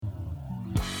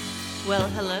Well,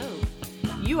 hello.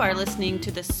 You are listening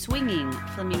to the Swinging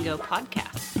Flamingo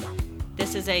podcast.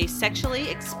 This is a sexually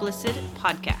explicit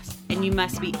podcast, and you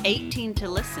must be 18 to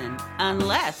listen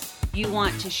unless you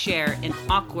want to share an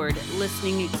awkward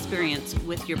listening experience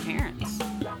with your parents.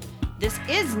 This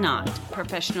is not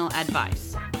professional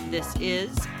advice. This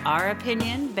is our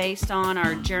opinion based on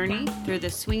our journey through the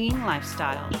swinging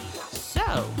lifestyle.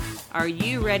 So, are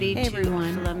you ready Hey to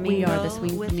everyone, flamingo we are the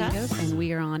Swing with Flamingos, us? and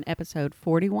we are on episode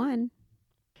 41.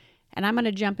 And I'm going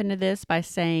to jump into this by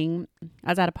saying I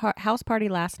was at a house party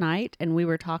last night, and we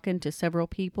were talking to several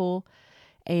people,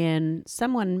 and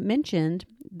someone mentioned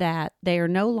that they are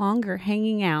no longer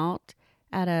hanging out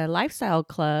at a lifestyle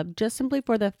club just simply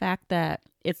for the fact that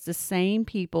it's the same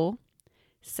people,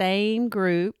 same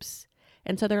groups,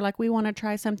 and so they're like, we want to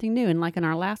try something new. And like in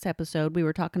our last episode, we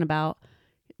were talking about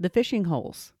the fishing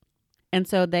holes. And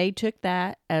so they took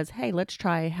that as, hey, let's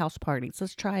try house parties.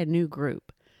 Let's try a new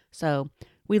group. So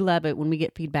we love it when we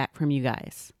get feedback from you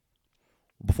guys.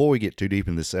 Before we get too deep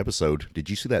in this episode, did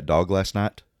you see that dog last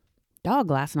night? Dog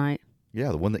last night.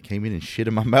 Yeah, the one that came in and shit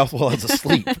in my mouth while I was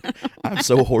asleep. I'm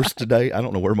so hoarse today. I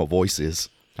don't know where my voice is.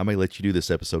 I may let you do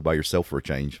this episode by yourself for a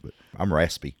change, but I'm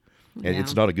raspy. And Yeah.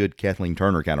 it's not a good Kathleen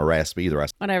Turner kind of rasp either.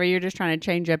 Whatever, you're just trying to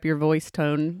change up your voice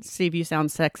tone, see if you sound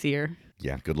sexier.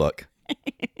 Yeah, good luck.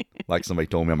 Like somebody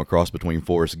told me, I'm a cross between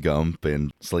Forrest Gump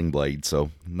and Sling Blade,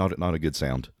 so not a good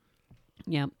sound.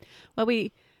 Yeah. Well, I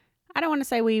don't want to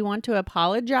say we want to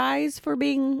apologize for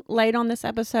being late on this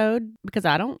episode because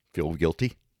I don't Feel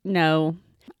guilty? know.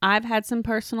 I've had some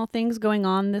personal things going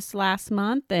on this last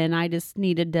month, and I just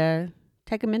needed to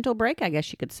take a mental break, I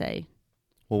guess you could say.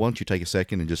 Well, why don't you take a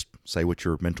second and just say what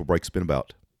your mental break's been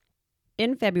about?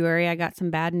 In February, I got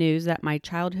some bad news that my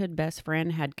childhood best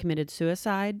friend had committed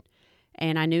suicide,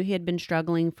 and I knew he had been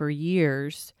struggling for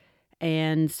years,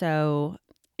 and so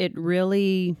it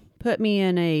really put me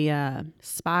in a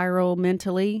spiral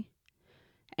mentally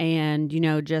and,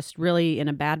 just really in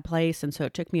a bad place, and so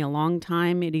it took me a long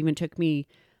time. It even took me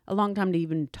a long time to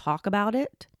even talk about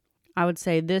it. I would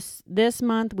say this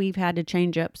month we've had to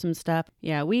change up some stuff.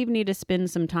 Yeah, we need to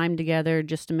spend some time together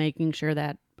just to making sure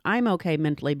that I'm okay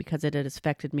mentally because it has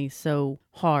affected me so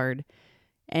hard.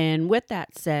 And with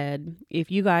that said, if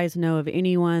you guys know of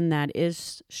anyone that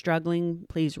is struggling,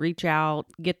 please reach out,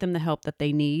 get them the help that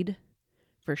they need,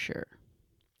 for sure.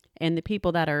 And the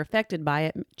people that are affected by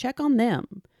it, check on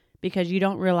them because you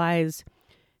don't realize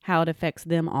how it affects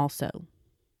them also.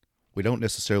 We don't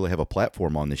necessarily have a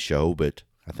platform on this show, but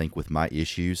I think with my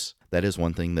issues, that is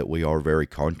one thing that we are very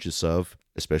conscious of,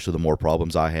 especially the more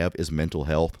problems I have, is mental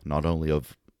health, not only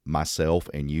of myself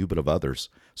and you, but of others.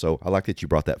 So I like that you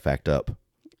brought that fact up.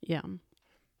 Yeah.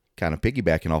 Kind of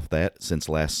piggybacking off that, since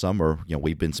last summer,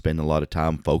 we've been spending a lot of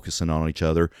time focusing on each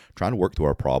other, trying to work through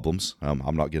our problems. I'm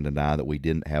not going to deny that we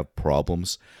didn't have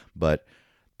problems, but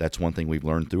that's one thing we've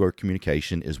learned through our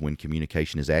communication is when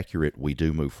communication is accurate, we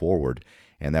do move forward.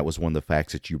 And that was one of the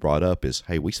facts that you brought up is,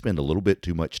 hey, we spend a little bit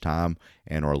too much time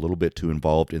and are a little bit too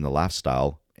involved in the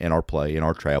lifestyle and our play and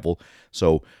our travel.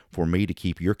 So for me to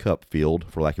keep your cup filled,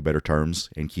 for lack of better terms,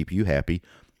 and keep you happy,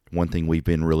 one thing we've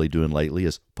been really doing lately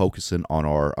is focusing on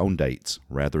our own dates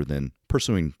rather than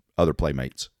pursuing other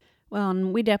playmates. Well,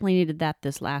 and we definitely needed that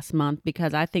this last month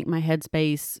because I think my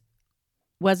headspace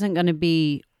wasn't going to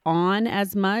be on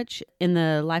as much in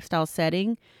the lifestyle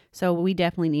setting. So we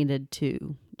definitely needed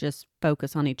to just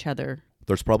focus on each other.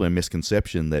 There's probably a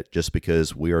misconception that just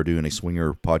because we are doing a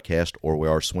swinger podcast or we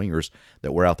are swingers,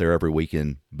 that we're out there every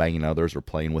weekend banging others or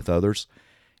playing with others.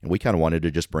 And we kind of wanted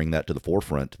to just bring that to the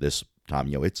forefront this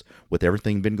time. It's with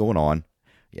everything been going on.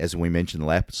 As we mentioned in the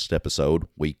last episode,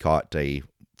 we caught a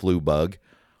flu bug.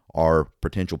 Our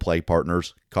potential play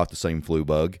partners caught the same flu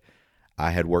bug.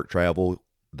 I had work travel.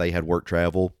 They had work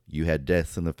travel. You had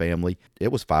deaths in the family.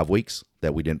 It was 5 weeks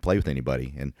that we didn't play with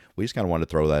anybody. And we just kind of wanted to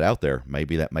throw that out there.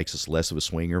 Maybe that makes us less of a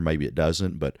swinger. Maybe it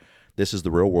doesn't. But this is the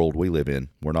real world we live in.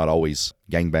 We're not always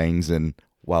gangbangs and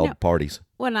wild parties.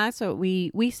 Well, so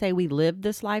we say we live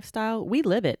this lifestyle. We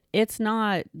live it. It's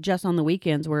not just on the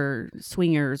weekends we're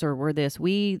swingers or we're this.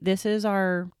 This is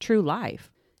our true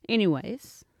life.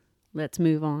 Anyways, let's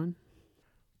move on.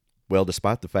 Well,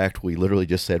 despite the fact we literally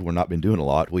just said we're not been doing a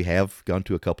lot, we have gone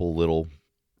to a couple little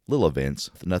events.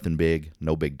 Nothing big,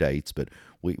 no big dates, but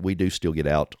we do still get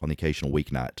out on the occasional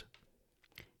weeknight.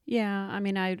 Yeah, I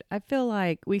mean, I feel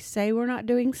like we say we're not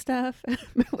doing stuff,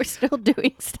 but we're still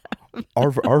doing stuff.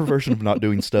 Our version of not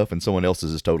doing stuff and someone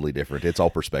else's is totally different. It's all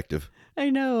perspective. I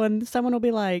know, and someone will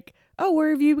be like, "Oh, where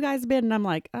have you guys been?" And I'm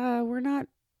like, we're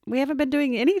we haven't been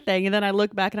doing anything. And then I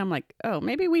look back and I'm like, oh,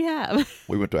 maybe we have.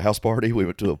 We went to a house party. We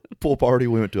went to a pool party.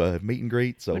 We went to a meet and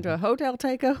greet. So Went to a hotel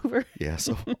takeover. yeah,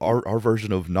 so our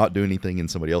version of not doing anything in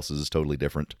somebody else's is totally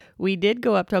different. We did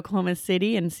go up to Oklahoma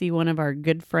City and see one of our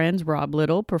good friends, Rob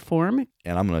Little, perform.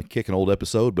 And I'm going to kick an old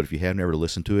episode, but if you haven't ever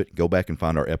listened to it, go back and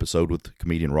find our episode with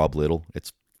comedian Rob Little.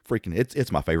 It's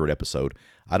my favorite episode.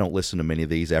 I don't listen to many of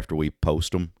these after we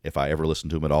post them, if I ever listen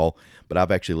to them at all. But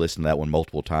I've actually listened to that one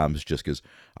multiple times just because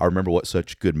I remember what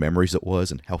such good memories it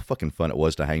was and how fucking fun it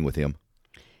was to hang with him.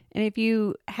 And if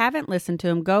you haven't listened to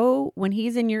him, go when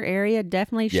he's in your area,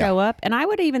 definitely show up. And I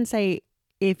would even say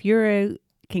if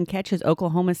can catch his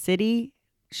Oklahoma City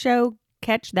show,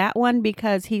 catch that one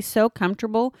because he's so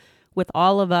comfortable with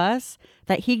all of us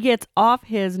that he gets off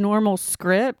his normal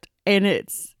script and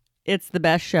it's the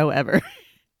best show ever.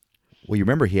 Well, you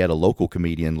remember he had a local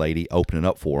comedian lady opening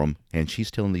up for him, and she's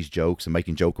telling these jokes and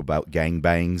making joke about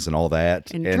gangbangs and all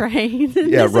that. And trains.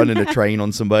 Yeah, running a train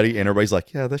on somebody, and everybody's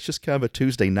like, yeah, that's just kind of a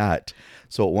Tuesday night.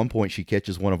 So at one point, she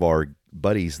catches one of our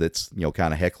buddies that's,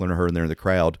 kind of heckling her, and they're in the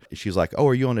crowd. She's like, oh,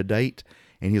 are you on a date?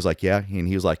 And he's like, yeah. And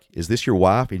he was like, is this your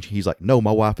wife? And he's like, no,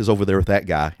 my wife is over there with that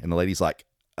guy. And the lady's like,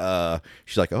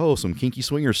 she's like, oh, some kinky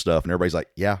swinger stuff. And everybody's like,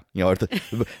 yeah,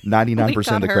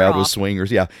 99% of the crowd was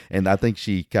swingers. Yeah. And I think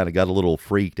she kind of got a little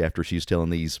freaked after she was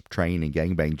telling these train and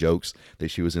gangbang jokes that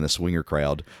she was in a swinger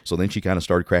crowd. So then she kind of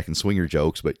started cracking swinger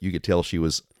jokes, but you could tell she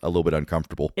was a little bit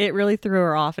uncomfortable. It really threw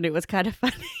her off and it was kind of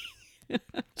funny.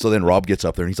 So then Rob gets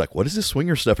up there and he's like, what is this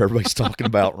swinger stuff everybody's talking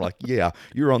about? We're like, yeah,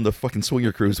 you were on the fucking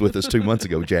swinger cruise with us 2 months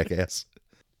ago, jackass.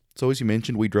 So as you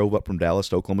mentioned, we drove up from Dallas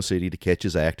to Oklahoma City to catch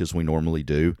his act as we normally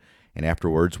do. And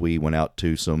afterwards, we went out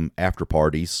to some after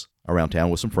parties around town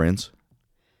with some friends.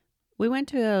 We went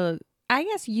to I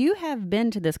guess you have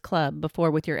been to this club before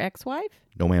with your ex-wife?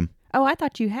 No, ma'am. Oh, I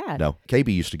thought you had. No.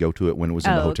 KB used to go to it when it was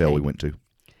in the hotel we went to.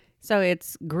 So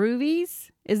it's Groovies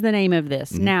is the name of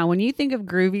this. Mm-hmm. Now, when you think of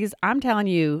Groovies, I'm telling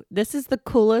you, this is the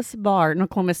coolest bar in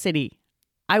Oklahoma City.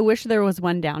 I wish there was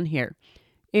one down here.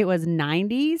 It was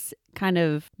 90s, kind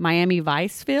of Miami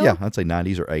Vice feel. Yeah, I'd say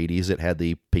 90s or 80s. It had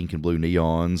the pink and blue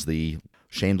neons, the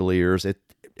chandeliers. It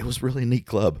was really a neat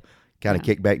club. Kind of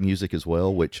kickback music as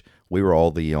well, which we were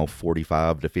all the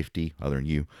 45 to 50, other than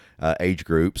you, age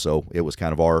group. So it was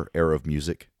kind of our era of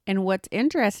music. And what's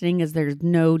interesting is there's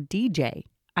no DJ.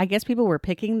 I guess people were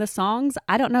picking the songs.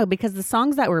 I don't know, because the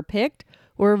songs that were picked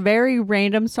were very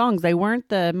random songs. They weren't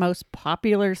the most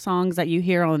popular songs that you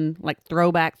hear on like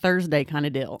Throwback Thursday kind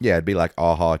of deal. Yeah, it'd be like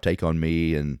Aha, Take On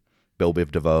Me, and Belle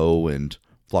Biv DeVoe, and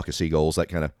Flock of Seagulls, that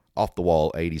kind of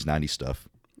off-the-wall 80s, 90s stuff.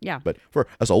 Yeah. But for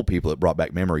us old people, it brought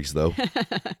back memories, though.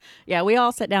 Yeah, we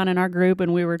all sat down in our group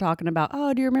and we were talking about,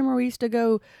 oh, do you remember we used to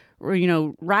go,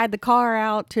 ride the car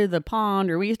out to the pond,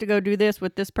 or we used to go do this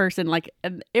with this person. Like,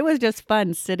 it was just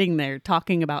fun sitting there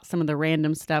talking about some of the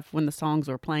random stuff when the songs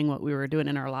were playing what we were doing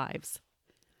in our lives.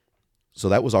 So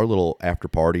that was our little after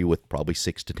party with probably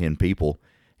 6 to 10 people,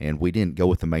 and we didn't go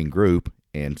with the main group.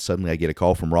 And suddenly I get a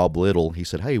call from Rob Little. He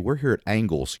said, hey, we're here at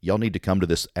Angles. Y'all need to come to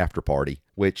this after party,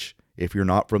 which, if you're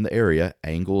not from the area,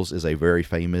 Angles is a very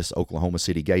famous Oklahoma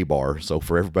City gay bar. So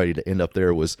for everybody to end up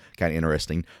there was kind of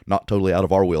interesting. Not totally out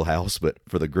of our wheelhouse, but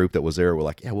for the group that was there, we're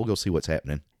like, yeah, we'll go see what's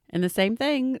happening. And the same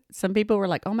thing, some people were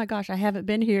like, oh my gosh, I haven't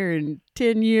been here in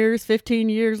 10 years, 15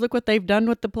 years. Look what they've done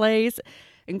with the place.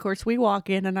 And of course, we walk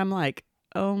in and I'm like,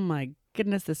 oh my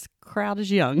goodness, this crowd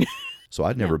is young. So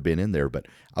I'd never been in there, but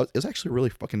it was actually a really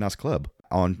fucking nice club,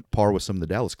 on par with some of the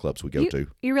Dallas clubs we go to.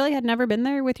 You really had never been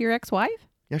there with your ex-wife?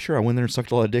 Yeah, sure. I went there and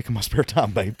sucked a lot of dick in my spare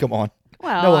time, babe. Come on.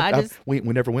 Well, no, we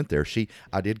never went there.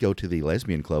 I did go to the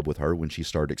lesbian club with her when she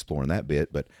started exploring that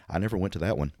bit, but I never went to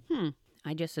that one.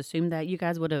 I just assumed that you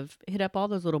guys would have hit up all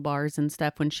those little bars and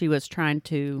stuff when she was trying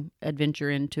to adventure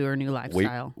into her new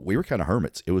lifestyle. We were kind of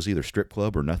hermits. It was either strip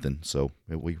club or nothing, so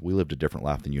we lived a different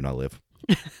life than you and I live.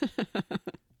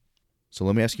 So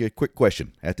let me ask you a quick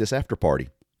question. At this after party,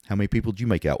 how many people did you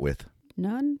make out with?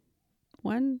 None.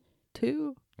 1,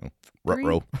 2,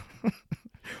 Ruh-roh.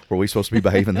 Were we supposed to be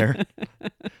behaving there?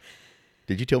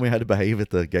 Did you tell me how to behave at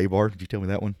the gay bar? Did you tell me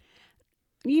that one?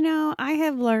 I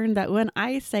have learned that when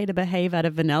I say to behave at a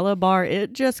vanilla bar,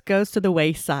 it just goes to the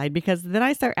wayside, because then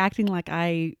I start acting like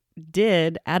I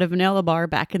did at a vanilla bar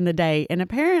back in the day. And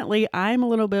apparently I'm a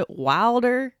little bit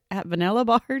wilder at vanilla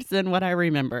bars than what I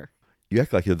remember. You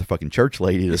act like you're the fucking church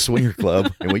lady at a swinger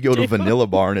club, and we go to a vanilla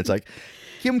bar, and it's like,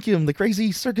 Kim, the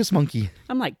crazy circus monkey.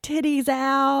 I'm like, titties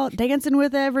out, dancing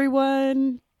with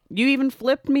everyone. You even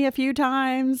flipped me a few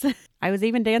times. I was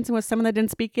even dancing with someone that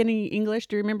didn't speak any English.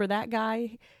 Do you remember that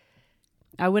guy?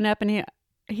 I went up and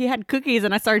he had cookies,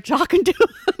 and I started talking to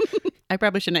him. I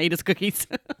probably shouldn't have ate his cookies.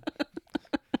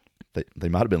 They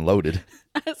might have been loaded.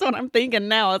 That's what I'm thinking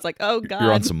now. It's like, oh, God.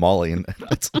 You're on some Molly, and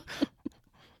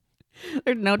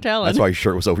There's no telling. that's why your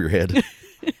shirt was over your head.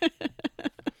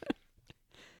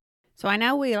 So I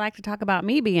know we like to talk about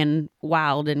me being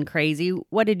wild and crazy.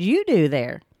 What did you do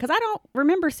there? Because I don't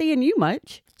remember seeing you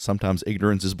much. Sometimes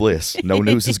ignorance is bliss. No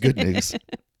news is good news.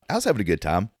 I was having a good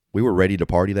time. We were ready to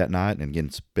party that night, and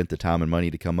again, spent the time and money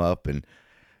to come up and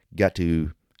got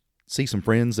to see some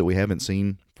friends that we haven't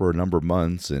seen for a number of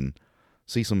months, and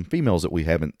see some females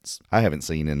that I haven't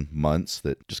seen in months,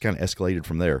 that just kind of escalated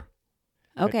from there.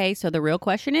 Okay, so the real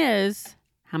question is,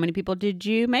 how many people did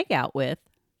you make out with?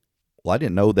 Well, I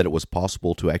didn't know that it was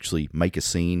possible to actually make a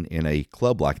scene in a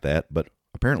club like that, but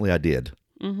apparently I did.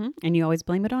 Mm-hmm. And you always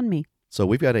blame it on me. So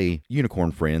we've got a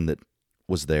unicorn friend that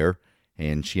was there,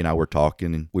 and she and I were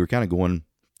talking, and we were kind of going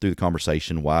through the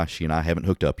conversation why she and I haven't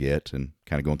hooked up yet, and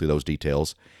kind of going through those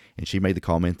details. And she made the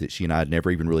comment that she and I had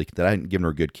never even really, that I hadn't given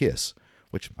her a good kiss,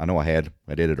 which I know I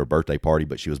did at her birthday party,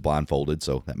 but she was blindfolded,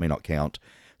 so that may not count.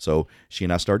 So she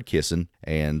and I started kissing,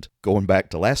 and going back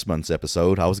to last month's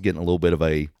episode, I was getting a little bit of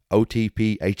a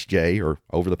OTPHJ, or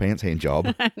over the pants hand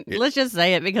job. Let's just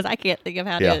say it, because I can't think of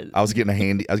how to. I was getting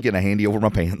a handy over my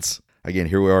pants. Again,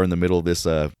 here we are in the middle of this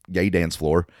gay dance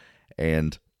floor,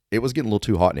 and it was getting a little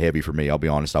too hot and heavy for me, I'll be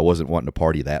honest. I wasn't wanting to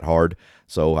party that hard,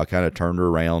 so I kind of turned her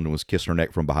around and was kissing her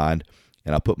neck from behind,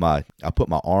 and I put my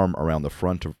arm around the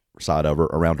front side of her,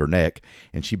 around her neck,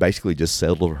 and she basically just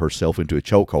settled herself into a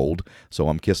chokehold. So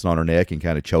I'm kissing on her neck and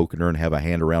kind of choking her, and have a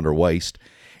hand around her waist.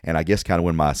 And I guess kind of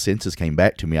when my senses came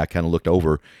back to me, I kind of looked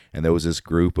over, and there was this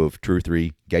group of 2 or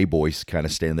 3 gay boys kind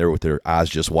of standing there with their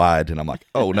eyes just wide. And I'm like,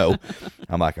 oh no.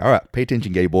 I'm like, all right, pay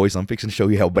attention, gay boys. I'm fixing to show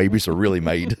you how babies are really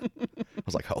made. I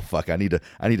was like, oh fuck, I need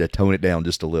to tone it down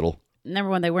just a little. Number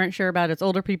one, they weren't sure about it's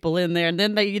older people in there, and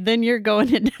then you're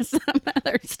going into some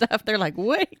other stuff. They're like,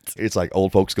 wait. It's like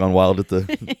old folks gone wild at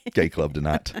the gay club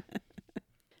tonight.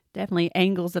 Definitely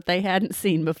angles that they hadn't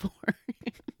seen before.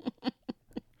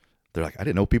 They're like, I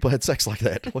didn't know people had sex like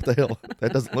that. What the hell?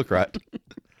 That doesn't look right.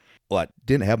 Well, I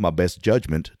didn't have my best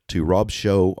judgment. To Rob's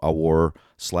show, I wore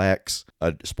slacks,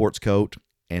 a sports coat,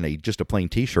 and just a plain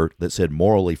T-shirt that said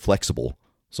 "morally flexible."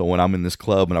 So when I'm in this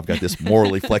club and I've got this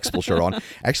morally flexible shirt on,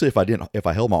 actually, if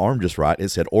I held my arm just right, it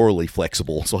said orally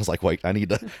flexible. So I was like, wait, I need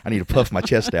to puff my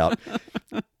chest out.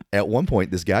 At one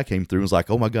point, this guy came through and was like,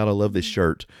 oh my God, I love this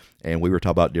shirt. And we were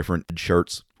talking about different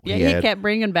shirts. Yeah, he kept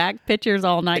bringing back pictures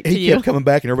all night to you. He kept coming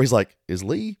back, and everybody's like, is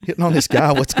Lee hitting on this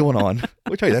guy? What's going on?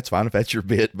 Which, hey, that's fine if that's your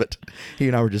bit. But he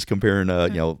and I were just comparing,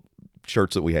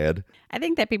 shirts that we had. I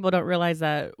think that people don't realize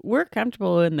that we're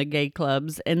comfortable in the gay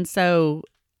clubs. And so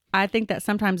I think that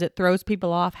sometimes it throws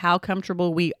people off how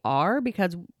comfortable we are,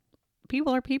 because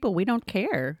people are people. We don't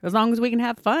care. As long as we can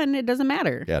have fun, it doesn't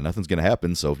matter. Yeah, nothing's going to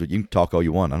happen. So you can talk all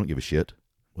you want. I don't give a shit.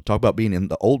 We'll talk about being in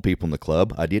the old people in the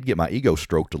club. I did get my ego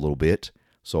stroked a little bit.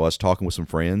 So I was talking with some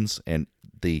friends, and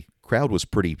the crowd was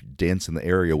pretty dense in the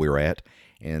area we were at.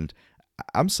 And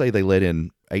I'm say they let in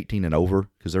 18 and over,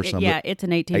 because there's some. Yeah, it's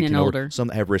an 18 and older. Some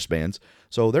that have wristbands.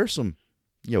 So there's some,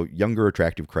 younger,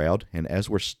 attractive crowd. And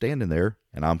as we're standing there,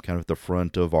 and I'm kind of at the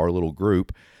front of our little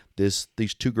group, these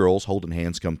 2 girls holding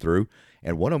hands come through,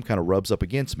 and one of them kind of rubs up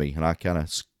against me, and I kind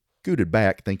of scooted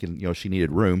back thinking, she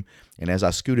needed room. And as I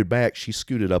scooted back, she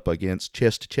scooted up against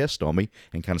chest to chest on me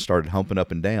and kind of started humping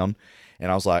up and down.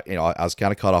 And I was like, I was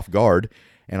kind of caught off guard,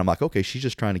 and I'm like, okay, she's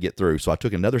just trying to get through. So I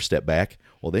took another step back.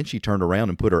 Well, then she turned around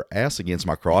and put her ass against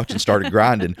my crotch and started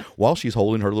grinding while she's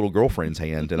holding her little girlfriend's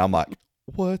hand. And I'm like,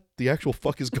 what the actual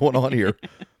fuck is going on here?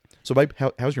 So babe,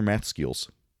 how's your math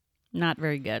skills? Not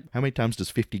very good. How many times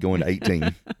does 50 go into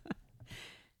 18?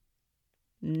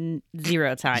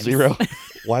 0 times. 0?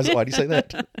 Why do you say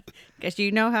that? Because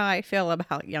you know how I feel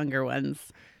about younger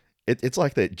ones. It's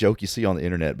like that joke you see on the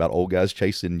internet about old guys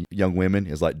chasing young women.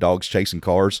 It's like dogs chasing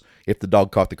cars. If the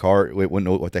dog caught the car, it wouldn't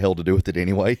know what the hell to do with it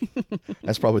anyway.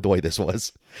 That's probably the way this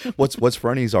was. What's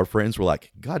funny is our friends were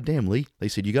like, God damn, Lee. They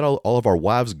said, you got all of our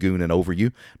wives gooning over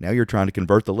you. Now you're trying to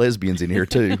convert the lesbians in here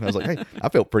too. I was like, hey, I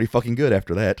felt pretty fucking good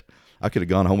after that. I could have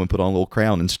gone home and put on a little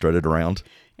crown and strutted around.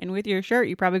 And with your shirt,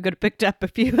 you probably could have picked up a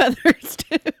few others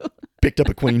too. Picked up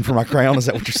a queen for my crown. Is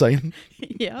that what you're saying?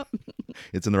 Yep.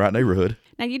 It's in the right neighborhood.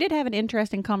 Now, you did have an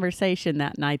interesting conversation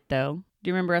that night, though. Do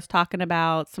you remember us talking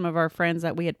about some of our friends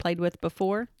that we had played with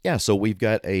before? Yeah, so we've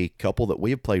got a couple that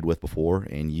we have played with before,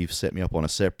 and you've set me up on a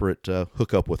separate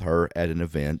hookup with her at an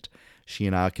event. She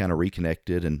and I kind of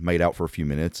reconnected and made out for a few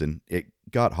minutes, and it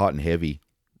got hot and heavy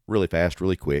really fast,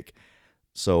 really quick.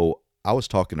 So I was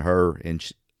talking to her, and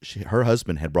her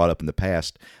husband had brought up in the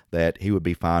past that he would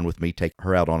be fine with me taking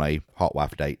her out on a hot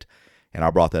wife date. And I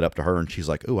brought that up to her, and she's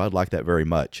like, "Ooh, I'd like that very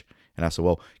much." And And I said,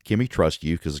 well, Kimmy trusts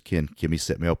you because, again, Kimmy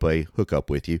set me up a hookup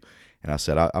with you. And I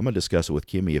said, I'm going to discuss it with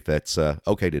Kimmy if that's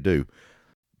okay to do.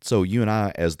 So you and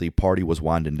I, as the party was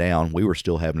winding down, we were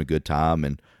still having a good time,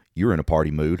 and you were in a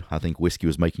party mood. I think whiskey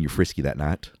was making you frisky that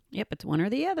night. Yep, it's one or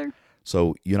the other.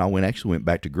 So you and I actually went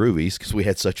back to Groovy's because we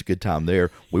had such a good time there.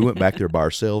 We went back there by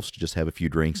ourselves to just have a few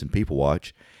drinks and people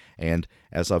watch. And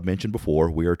as I've mentioned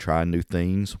before, we are trying new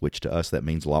things, which to us that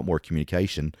means a lot more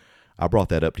communication. I brought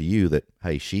that up to you that,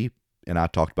 hey, she and I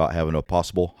talked about having a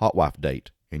possible hot wife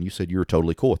date, and you said you were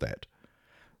totally cool with that.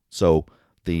 So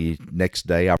the next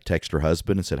day I texted her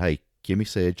husband and said, hey, Kimmy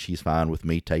said she's fine with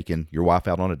me taking your wife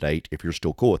out on a date if you're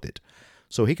still cool with it.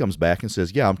 So he comes back and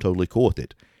says, yeah, I'm totally cool with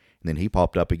it. And then he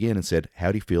popped up again and said,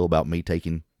 how do you feel about me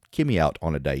taking Kimmy out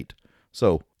on a date?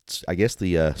 So I guess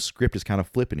the script is kind of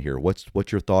flipping here.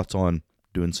 What's your thoughts on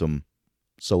doing some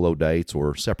solo dates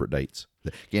or separate dates?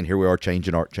 Again, here we are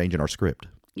changing our script.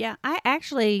 Yeah,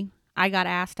 I got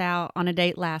asked out on a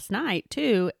date last night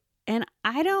too, and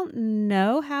I don't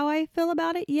know how I feel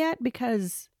about it yet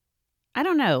because I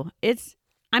don't know.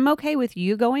 I'm okay with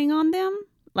you going on them,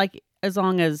 like as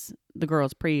long as the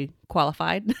girl's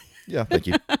pre-qualified. Yeah, thank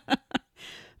you.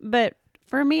 But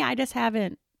for me, I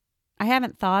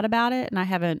haven't thought about it, and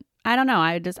I don't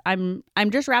know.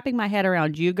 I'm just wrapping my head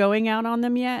around you going out on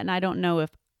them yet, and I don't know if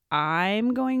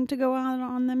I'm going to go out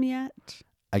on them yet.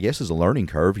 I guess as a learning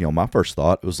curve, my first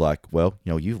thought was like, well,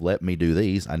 you've let me do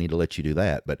these, I need to let you do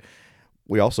that. But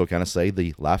we also kind of say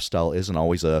the lifestyle isn't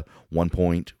always a one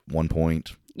point.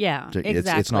 Yeah,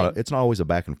 exactly. It's not always a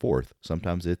back and forth.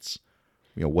 Sometimes it's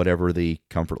whatever the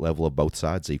comfort level of both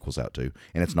sides equals out to,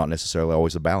 and it's not necessarily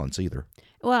always a balance either.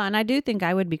 Well, and I do think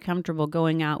I would be comfortable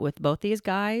going out with both these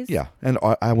guys. Yeah, and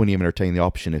I wouldn't even entertain the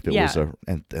option if it was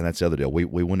and that's the other deal. We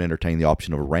wouldn't entertain the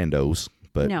option of a randos,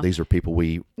 but these are people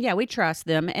we trust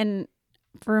them. And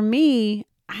for me,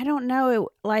 I don't know,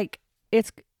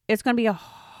 it's going to be a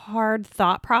hard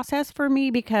thought process for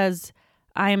me because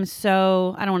I am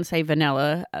so, I don't want to say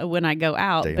vanilla when I go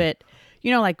out, Damn. but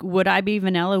would I be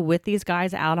vanilla with these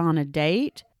guys out on a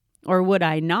date or would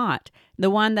I not? The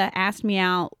one that asked me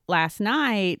out last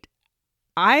night,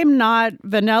 I'm not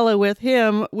vanilla with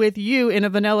him, with you in a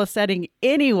vanilla setting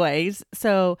anyways.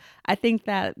 So I think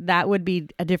that would be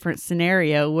a different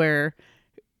scenario where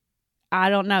I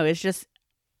don't know. I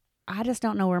just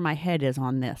don't know where my head is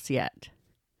on this yet.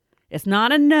 It's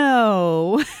not a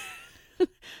no,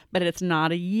 but it's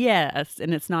not a yes,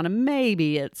 and it's not a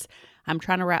maybe. I'm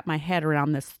trying to wrap my head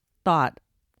around this thought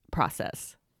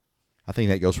process. I think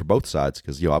that goes for both sides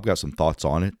because I've got some thoughts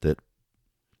on it that.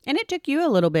 And it took you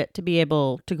a little bit to be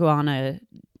able to go on a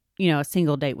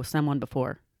single date with someone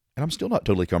before. And I'm still not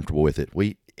totally comfortable with it.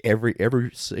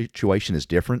 Every situation is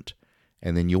different,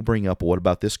 and then you'll bring up, well, what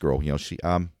about this girl?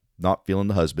 I'm not feeling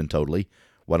the husband totally.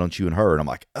 Why don't you and her? And I'm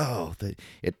like,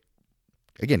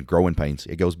 again, growing pains.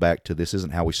 It goes back to this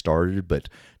isn't how we started, but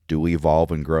do we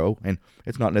evolve and grow? And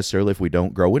it's not necessarily if we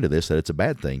don't grow into this that it's a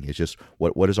bad thing. It's just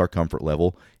what is our comfort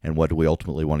level and what do we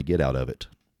ultimately want to get out of it?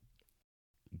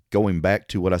 Going back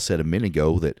to what I said a minute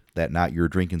ago, that night you're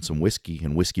drinking some whiskey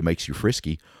and whiskey makes you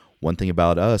frisky. One thing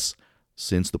about us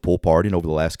since the pool party and over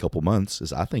the last couple months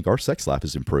is I think our sex life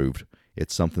has improved.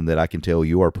 It's something that I can tell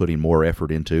you are putting more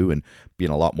effort into and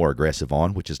being a lot more aggressive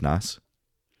on, which is nice.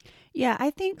 Yeah, I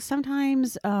think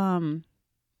sometimes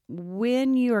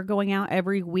when you are going out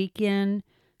every weekend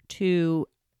to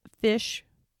fish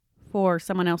for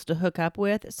someone else to hook up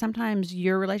with, sometimes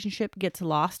your relationship gets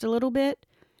lost a little bit.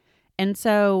 And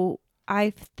so I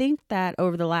think that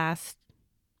over the last,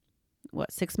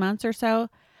 6 months or so,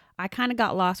 I kind of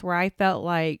got lost where I felt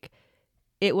like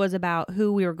it was about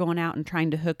who we were going out and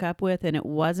trying to hook up with, and it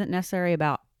wasn't necessarily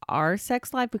about our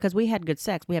sex life because we had good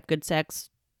sex. We have good sex.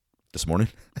 This morning?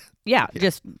 Yeah,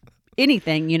 just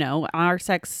anything, our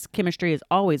sex chemistry is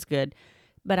always good.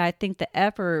 But I think the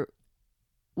effort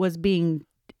was it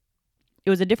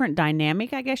was a different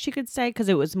dynamic, I guess you could say, because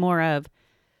it was more of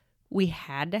we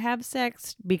had to have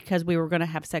sex because we were going to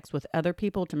have sex with other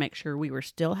people to make sure we were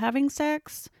still having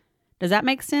sex. Does that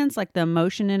make sense? Like the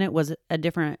emotion in it was a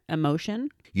different emotion?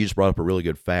 You just brought up a really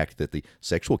good fact that the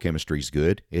sexual chemistry is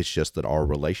good. It's just that our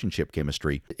relationship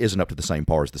chemistry isn't up to the same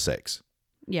par as the sex.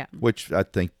 Yeah. Which I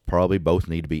think probably both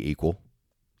need to be equal.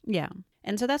 Yeah.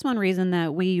 And so that's one reason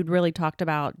that we really talked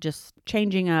about just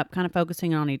changing up, kind of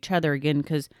focusing on each other again,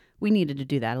 because we needed to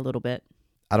do that a little bit.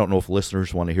 I don't know if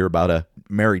listeners want to hear about a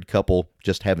married couple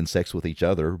just having sex with each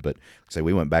other, but say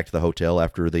we went back to the hotel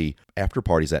after the after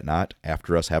parties that night,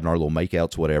 after us having our little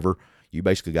makeouts, whatever. You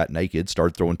basically got naked,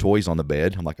 started throwing toys on the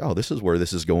bed. I'm like, oh, this is where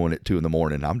this is going at 2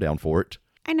 a.m. I'm down for it.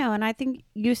 I know, and I think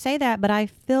you say that, but I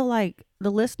feel like the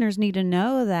listeners need to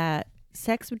know that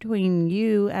sex between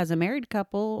you as a married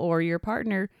couple or your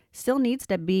partner still needs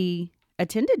to be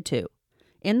attended to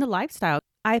in the lifestyle.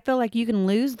 I feel like you can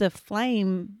lose the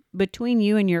flame between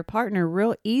you and your partner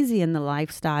real easy in the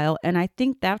lifestyle. And I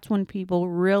think that's when people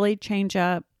really change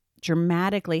up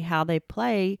dramatically how they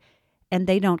play, and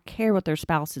they don't care what their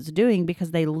spouse is doing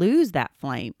because they lose that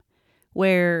flame.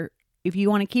 Where if you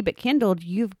want to keep it kindled,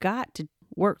 you've got to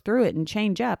work through it and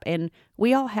change up. And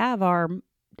we all have our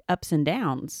ups and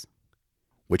downs.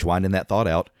 Which, winding that thought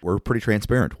out, we're pretty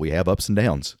transparent. We have ups and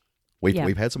downs.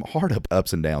 We've had some hard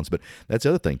ups and downs, but that's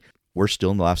the other thing. We're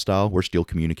still in the lifestyle. We're still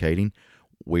communicating.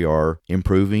 We are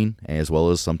improving as well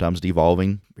as sometimes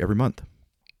devolving every month.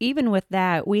 Even with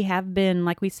that, we have been,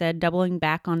 like we said, doubling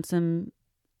back on some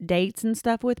dates and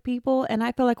stuff with people. And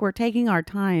I feel like we're taking our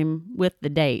time with the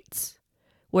dates,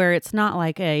 where it's not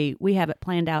like we have it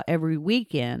planned out every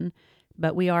weekend,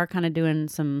 but we are kind of doing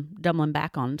some doubling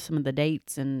back on some of the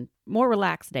dates and more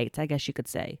relaxed dates, I guess you could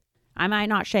say. I might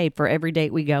not shave for every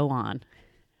date we go on.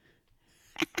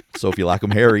 So if you like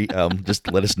them hairy,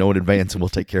 just let us know in advance and we'll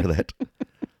take care of that.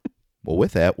 Well,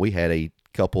 with that, we had a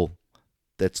couple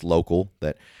that's local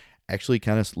that actually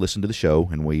kind of listened to the show,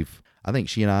 and I think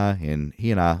he and I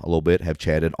a little bit have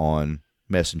chatted on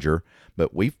Messenger,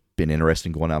 but we've been interested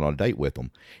in going out on a date with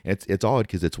them. And it's odd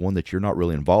because it's one that you're not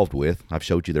really involved with. I've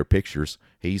showed you their pictures.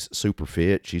 He's super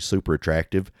fit. She's super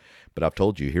attractive. But I've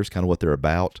told you, here's kind of what they're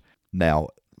about. Now,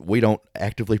 we don't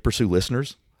actively pursue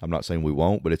listeners. I'm not saying we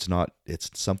won't, but it's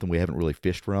something we haven't really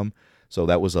fished from. So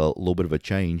that was a little bit of a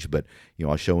change. But, I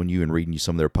was showing you and reading you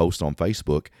some of their posts on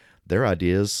Facebook. Their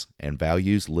ideas and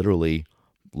values literally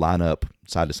line up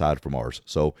side to side from ours.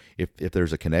 So if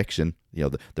there's a connection,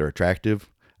 they're attractive.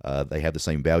 They have the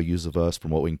same values of us from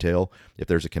what we can tell. If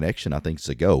there's a connection, I think it's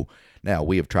a go. Now,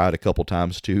 we have tried a couple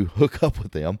times to hook up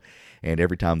with them, and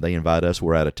every time they invite us,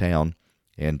 we're out of town.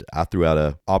 And I threw out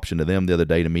an option to them the other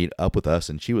day to meet up with us,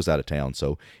 and she was out of town.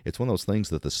 So it's one of those things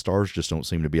that the stars just don't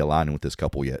seem to be aligning with this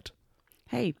couple yet.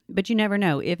 Hey, but you never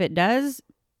know. If it does,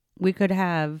 we could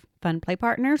have fun play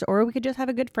partners, or we could just have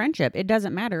a good friendship. It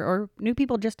doesn't matter. Or new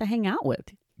people just to hang out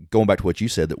with. Going back to what you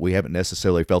said, that we haven't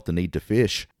necessarily felt the need to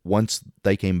fish. Once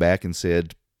they came back and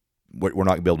said, we're not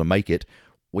going to be able to make it,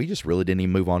 we just really didn't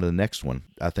even move on to the next one.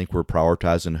 I think we're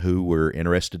prioritizing who we're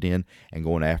interested in and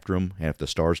going after them. And if the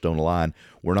stars don't align,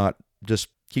 we're not just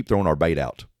keep throwing our bait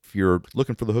out. If you're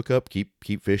looking for the hookup,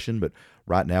 keep fishing. But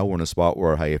right now we're in a spot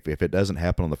where, hey, if it doesn't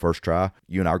happen on the first try,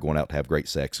 you and I are going out to have great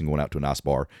sex and going out to a nice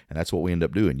bar. And that's what we end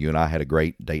up doing. You and I had a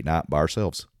great date night by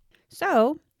ourselves.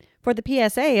 So for the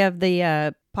PSA of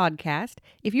the podcast,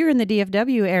 if you're in the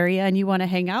DFW area and you want to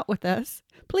hang out with us,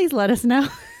 please let us know.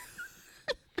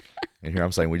 And here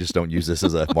I'm saying we just don't use this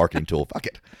as a marketing tool. Fuck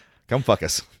it. Come fuck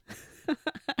us.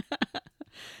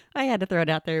 I had to throw it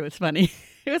out there. It was funny.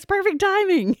 It was perfect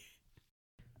timing.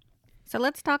 So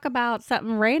let's talk about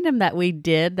something random that we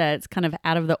did that's kind of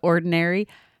out of the ordinary.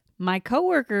 My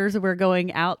coworkers were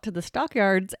going out to the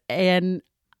stockyards, and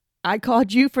I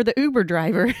called you for the Uber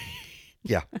driver.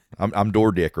 Yeah, I'm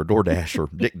Door Dick or DoorDash or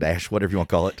Dick Dash, whatever you want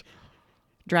to call it.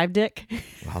 Drive Dick.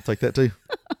 Well, I'll take that too.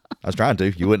 I was trying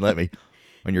to. You wouldn't let me.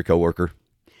 When your coworker.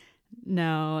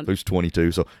 No. Who's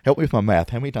 22. So help me with my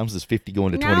math. How many times is 50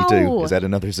 going to 22? No. Is that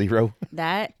another zero?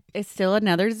 That is still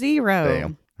another zero.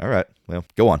 Damn. All right. Well,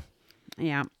 go on.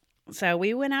 Yeah. So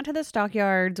we went out to the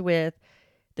stockyards with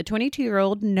the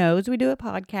 22-year-old knows we do a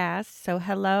podcast. So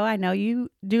hello, I know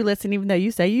you do listen even though you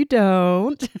say you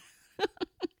don't.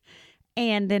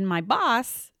 And then my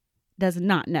boss does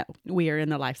not know we are in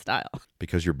the lifestyle.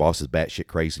 Because your boss is batshit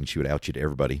crazy and she would out you to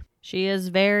everybody. She is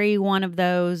very one of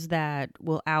those that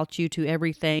will out you to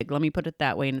everything. Let me put it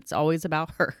that way. And it's always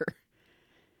about her.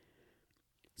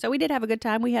 So we did have a good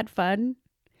time. We had fun.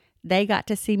 They got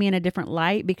to see me in a different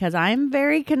light because I'm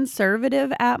very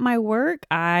conservative at my work.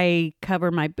 I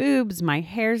cover my boobs, my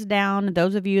hair's down.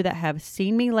 Those of you that have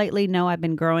seen me lately know I've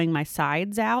been growing my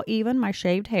sides out, even my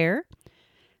shaved hair.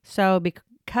 So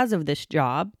because of this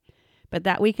job. But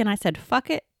that weekend I said, fuck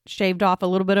it. Shaved off a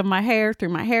little bit of my hair, threw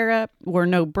my hair up, wore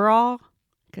no bra,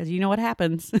 because you know what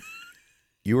happens.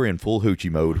 You were in full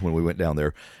hoochie mode when we went down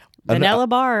there. Vanilla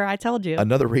bar, I told you.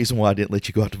 Another reason why I didn't let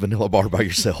you go out to Vanilla Bar by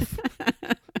yourself.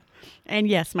 And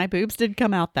yes, my boobs did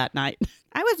come out that night.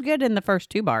 I was good in the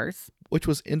first two bars. Which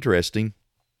was interesting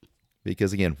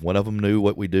because, again, one of them knew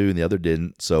what we do and the other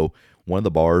didn't. So one of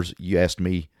the bars, you asked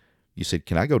me, you said,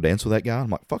 can I go dance with that guy? I'm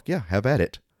like, fuck yeah, have at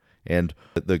it. And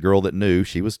the girl that knew,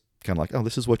 she was kind of like, oh,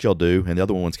 this is what y'all do. And the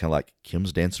other one's kind of like,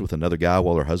 Kim's dancing with another guy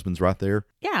while her husband's right there.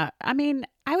 Yeah, I mean,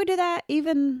 I would do that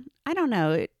even, I don't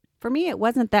know. For me, it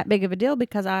wasn't that big of a deal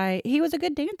because he was a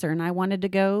good dancer and I wanted to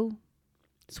go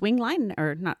swing line,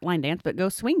 or not line dance, but go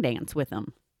swing dance with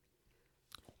him.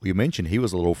 Well, you mentioned he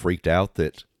was a little freaked out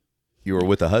that you were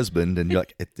with a husband, and you're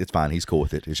like, it's fine. He's cool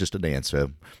with it. It's just a dance.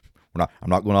 I'm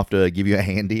not going off to give you a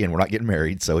handy, and we're not getting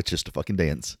married, so it's just a fucking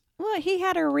dance. Well, he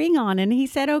had a ring on, and he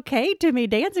said okay to me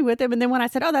dancing with him. And then when I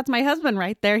said, oh, that's my husband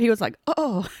right there, he was like,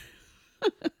 oh. I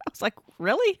was like,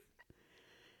 really?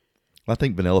 I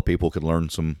think vanilla people could learn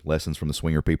some lessons from the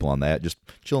swinger people on that. Just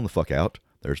chilling the fuck out.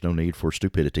 There's no need for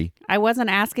stupidity. I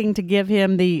wasn't asking to give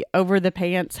him the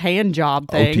over-the-pants hand job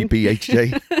thing.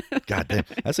 OTPHJ. God damn.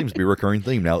 That seems to be a recurring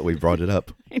theme now that we've brought it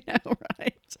up. I know,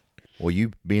 right? Well,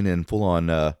 you being in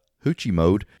full-on hoochie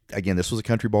mode. Again, this was a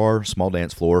country bar, small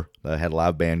dance floor. Had a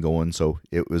live band going, so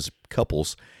it was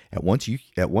couples. At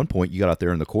one point, you got out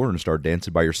there in the corner and started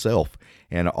dancing by yourself.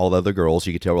 And all the other girls,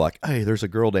 you could tell, were like, hey, there's a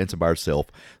girl dancing by herself.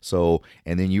 So,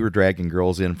 and then you were dragging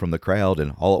girls in from the crowd,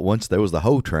 and all at once there was the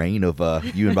hoe train of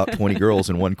you and about 20 girls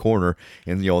in one corner.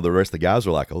 And, the rest of the guys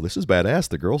were like, oh, this is badass.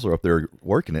 The girls are up there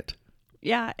working it.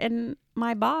 Yeah, and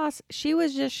my boss, she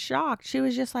was just shocked. She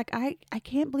was just like, I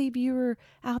can't believe you were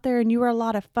out there and you were a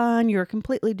lot of fun. You were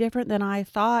completely different than I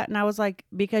thought. And I was like,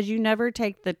 because you never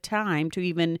take the time to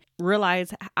even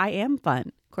realize I am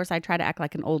fun. Of course, I try to act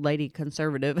like an old lady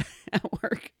conservative at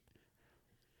work.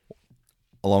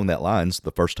 Along that lines,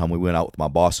 the first time we went out with my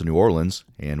boss in New Orleans,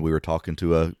 and we were talking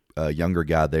to a younger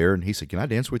guy there, and he said, can I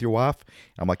dance with your wife?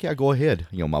 I'm like, yeah, go ahead.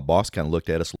 My boss kind of looked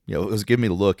at us, it was giving me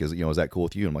the look, is that cool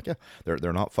with you? I'm like, yeah,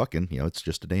 they're not fucking, it's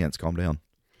just a dance. Calm down.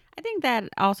 I think that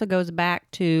also goes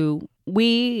back to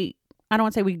I don't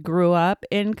want to say we grew up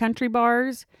in country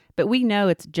bars, but we know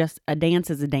it's just a dance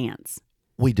is a dance.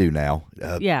 We do now.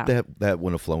 Yeah. That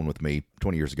wouldn't have flown with me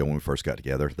 20 years ago when we first got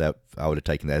together. That I would have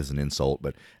taken that as an insult.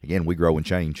 But again, we grow and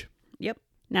change. Yep.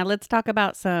 Now let's talk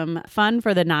about some fun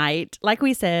for the night. Like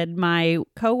we said, my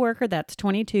coworker that's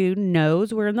 22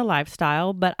 knows we're in the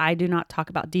lifestyle, but I do not talk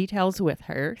about details with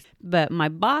her. But my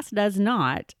boss does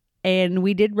not. And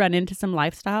we did run into some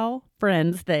lifestyle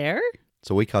friends there.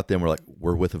 So we caught them.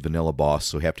 We're with a vanilla boss,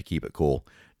 so we have to keep it cool.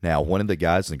 Now, one of the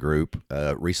guys in the group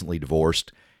recently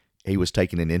divorced. He was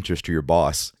taking an interest to your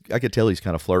boss. I could tell he's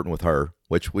kind of flirting with her,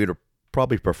 which we'd have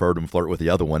probably preferred him flirt with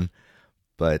the other one.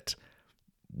 But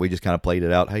we just kind of played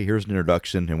it out. Hey, here's an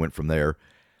introduction, and went from there.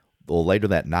 Well, later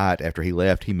that night, after he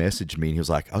left, he messaged me, and he was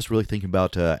like, I was really thinking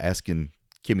about asking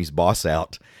Kimmy's boss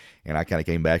out. And I kind of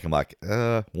came back. I'm like,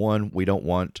 one, we don't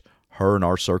want her in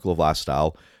our circle of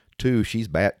lifestyle. Two, she's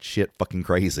batshit fucking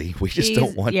crazy. We just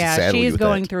don't want to saddle you with that. She's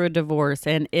going through a divorce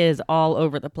and is all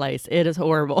over the place. It is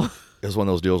horrible. It was one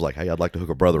of those deals like, hey, I'd like to hook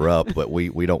a brother up, but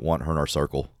we don't want her in our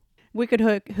circle. We could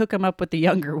hook him up with the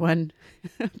younger one.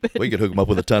 We could hook him up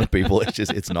with a ton of people.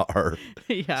 It's not her.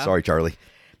 Yeah. Sorry, Charlie.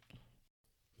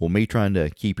 Well, me trying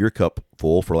to keep your cup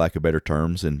full, for lack of better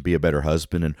terms, and be a better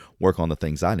husband and work on the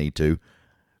things I need to,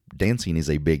 dancing is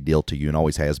a big deal to you and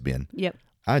always has been. Yep.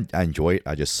 I enjoy it.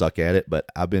 I just suck at it, but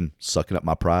I've been sucking up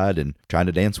my pride and trying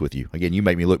to dance with you. Again, you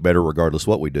make me look better regardless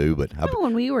what we do. But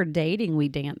when we were dating, we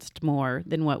danced more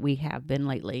than what we have been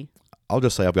lately. I'll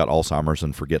just say I've got Alzheimer's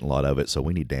and forgetting a lot of it, so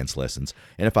we need dance lessons.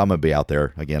 And if I'm going to be out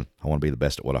there, again, I want to be the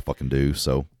best at what I fucking do,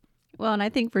 so... Well, and I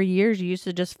think for years you used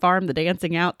to just farm the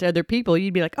dancing out to other people.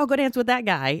 You'd be like, "Oh, go dance with that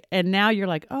guy," and now you're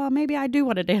like, "Oh, maybe I do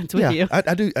want to dance with you."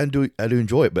 I do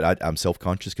enjoy it, but I'm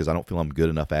self-conscious because I don't feel I'm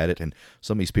good enough at it. And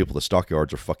some of these people at the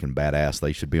stockyards are fucking badass.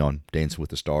 They should be on Dancing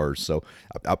with the Stars. So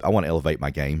I want to elevate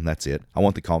my game. That's it. I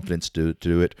want the confidence to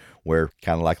do it. Where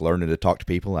kind of like learning to talk to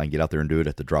people, I can get out there and do it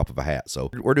at the drop of a hat.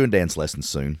 So we're doing dance lessons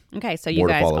soon. Okay, so you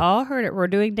guys all heard it. We're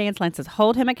doing dance lessons.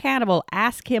 Hold him accountable.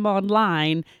 Ask him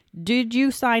online. Did you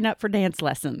sign up for dance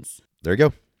lessons? There you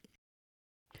go.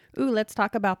 Ooh, let's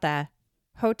talk about the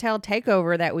hotel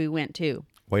takeover that we went to.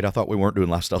 Wait, I thought we weren't doing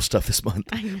lifestyle stuff this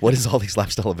month. What is all these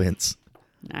lifestyle events?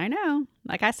 I know.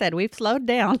 Like I said, we've slowed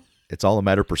down. It's all a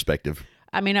matter of perspective.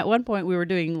 I mean, at one point we were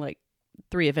doing like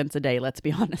 3 events a day, let's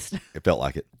be honest. It felt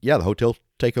like it. Yeah, the hotel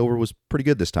takeover was pretty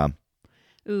good this time.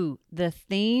 Ooh, the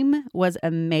theme was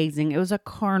amazing. It was a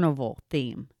carnival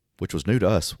theme. Which was new to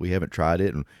us. We haven't tried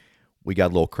it, and we got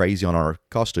a little crazy on our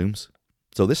costumes.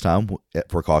 So this time,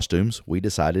 for costumes, we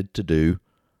decided to do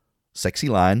Sexy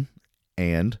Line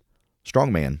and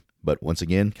Strongman. But once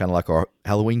again, kind of like our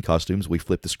Halloween costumes, we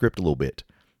flipped the script a little bit.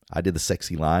 I did the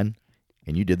Sexy Line,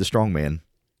 and you did the Strongman.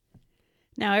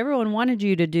 Now, everyone wanted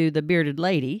you to do the bearded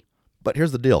lady. But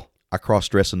here's the deal. I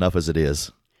cross-dress enough as it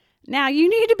is. Now, you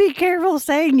need to be careful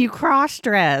saying you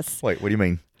cross-dress. Wait, what do you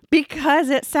mean? Because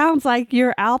it sounds like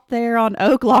you're out there on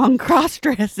Oaklawn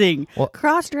cross-dressing. Well,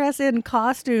 cross-dress in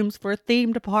costumes for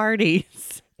themed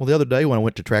parties. Well, the other day when I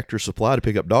went to Tractor Supply to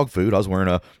pick up dog food, I was wearing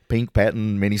a pink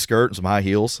patent mini skirt and some high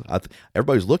heels.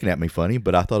 Everybody was looking at me funny,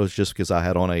 but I thought it was just because I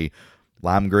had on a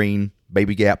lime green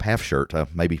Baby Gap half shirt.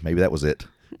 Maybe that was it.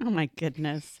 Oh, my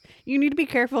goodness. You need to be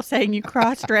careful saying you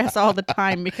cross-dress all the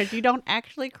time because you don't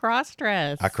actually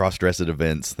cross-dress. I cross-dress at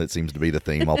events. That seems to be the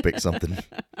theme. I'll pick something.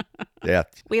 Yeah.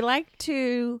 We like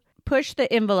to push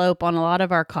the envelope on a lot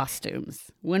of our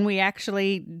costumes. When we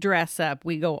actually dress up,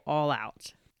 we go all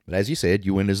out. But as you said,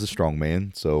 you went as the strong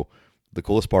man. So the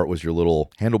coolest part was your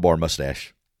little handlebar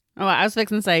mustache. Oh, I was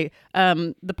fixing to say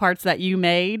the parts that you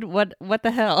made. What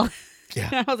the hell?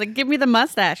 Yeah. I was like, give me the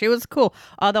mustache. It was cool.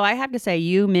 Although I have to say,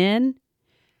 you men,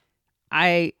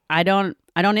 I don't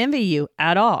envy you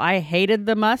at all. I hated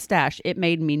the mustache. It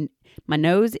made my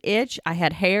nose itch. I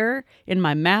had hair in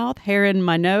my mouth, hair in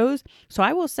my nose. So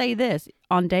I will say this,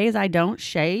 on days I don't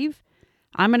shave,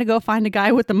 I'm going to go find a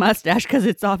guy with the mustache because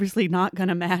it's obviously not going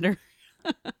to matter.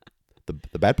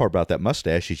 The bad part about that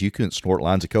mustache is you couldn't snort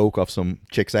lines of coke off some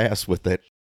chick's ass with that.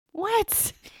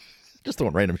 What? Just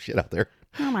throwing random shit out there.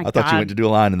 Oh my God. I thought you went to do a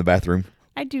line in the bathroom.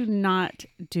 I do not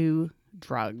do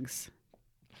drugs.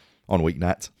 On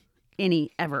weeknights?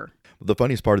 Ever. The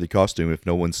funniest part of the costume, if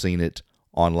no one's seen it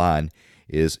online,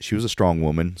 is she was a strong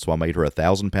woman, so I made her a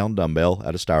 1,000-pound dumbbell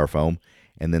out of styrofoam,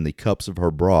 and then the cups of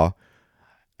her bra.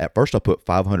 At first I put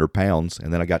 500 pounds,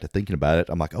 and then I got to thinking about it.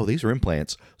 I'm like, oh, these are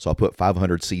implants. So I put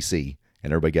 500 cc,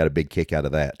 and everybody got a big kick out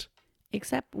of that.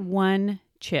 Except one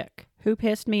chick who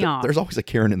pissed me off. There's always a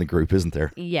Karen in the group, isn't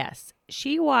there? Yes.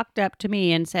 She walked up to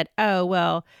me and said, oh,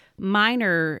 well, mine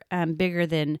are bigger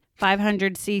than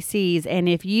 500 cc's. And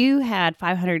if you had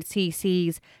 500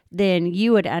 cc's, then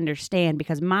you would understand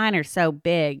because mine are so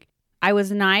big. I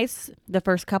was nice the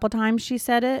first couple times she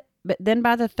said it. But then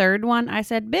by the third one, I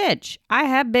said, bitch, I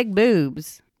have big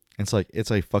boobs. It's like, it's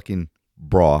a fucking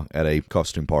bra at a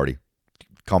costume party.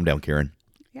 Calm down, Karen.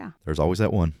 Yeah. There's always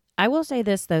that one. I will say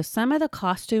this, though. Some of the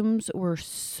costumes were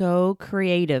so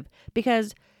creative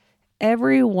because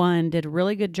everyone did a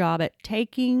really good job at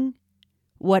taking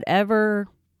whatever,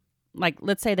 like,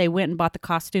 let's say they went and bought the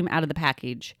costume out of the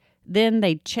package. Then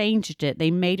they changed it. They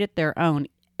made it their own.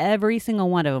 Every single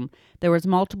one of them. There was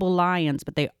multiple lions,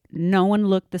 but no one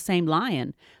looked the same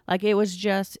lion. Like, it was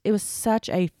such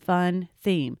a fun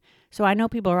theme. So I know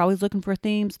people are always looking for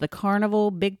themes. The carnival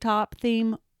big top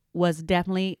theme was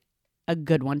definitely a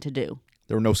good one to do.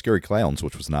 There were no scary clowns,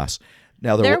 which was nice.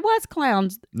 Now There was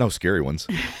clowns. No scary ones.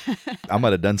 I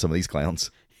might have done some of these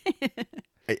clowns.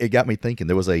 It got me thinking.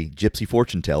 There was a gypsy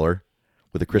fortune teller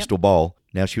with a crystal ball.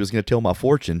 Now she was going to tell my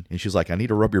fortune, and she's like, I need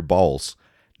to rub your balls.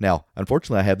 Now,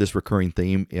 unfortunately, I have this recurring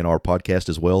theme in our podcast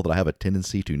as well that I have a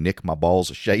tendency to nick my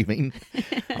balls shaving.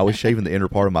 I was shaving the inner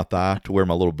part of my thigh to wear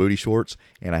my little booty shorts,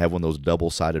 and I have one of those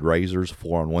double-sided razors,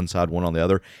 4 on one side, 1 on the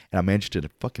other, and I managed to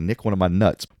fucking nick one of my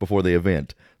nuts before the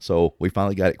event. So we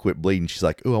finally got it quit bleeding. She's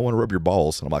like, ooh, I want to rub your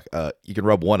balls. And I'm like, you can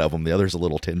rub one of them. The other's a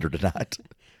little tender tonight.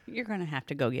 You're going to have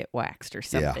to go get waxed or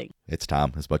something. Yeah, it's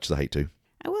time, as much as I hate to.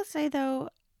 I will say, though,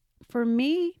 for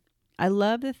me, I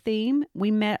love the theme. We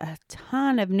met a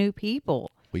ton of new people.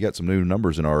 We got some new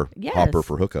numbers in our hopper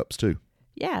for hookups, too.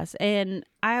 Yes, and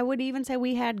I would even say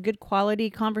we had good quality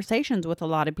conversations with a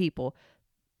lot of people.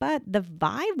 But the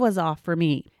vibe was off for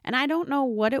me. And I don't know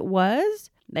what it was.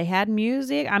 They had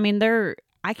music. I mean,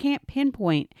 I can't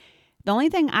pinpoint. The only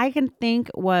thing I can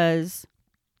think was,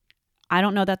 I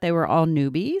don't know that they were all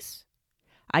newbies.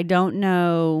 I don't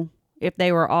know if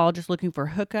they were all just looking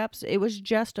for hookups. It was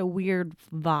just a weird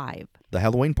vibe. The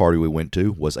Halloween party we went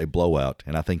to was a blowout,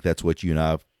 and I think that's what you and I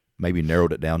have maybe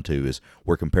narrowed it down to, is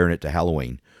we're comparing it to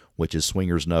Halloween, which is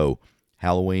swingers know.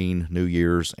 Halloween, New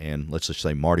Year's, and let's just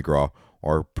say Mardi Gras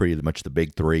are pretty much the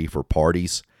big three for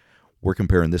parties. We're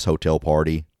comparing this hotel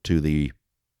party to the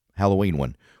Halloween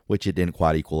one, which it didn't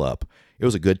quite equal up. It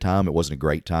was a good time. It wasn't a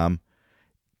great time.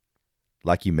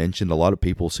 Like you mentioned, a lot of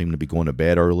people seem to be going to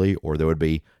bed early, or there would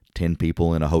be 10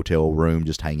 people in a hotel room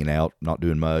just hanging out, not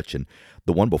doing much. And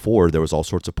the one before, there was all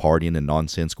sorts of partying and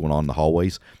nonsense going on in the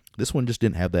hallways. This one just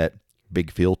didn't have that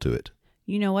big feel to it.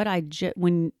 You know what?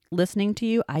 When listening to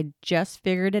you, I just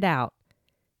figured it out.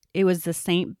 It was the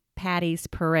St. Patty's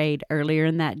parade earlier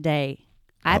in that day.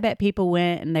 I bet people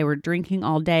went and they were drinking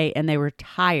all day and they were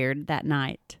tired that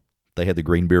night. They had the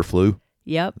green beer flu?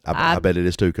 Yep. I bet it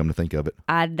is too, come to think of it.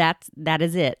 That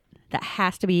is it. That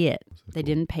has to be it. They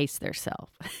didn't pace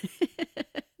themselves.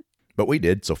 But we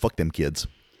did, so fuck them kids.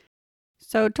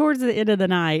 So towards the end of the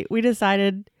night, we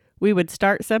decided we would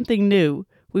start something new.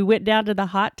 We went down to the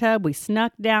hot tub. We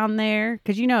snuck down there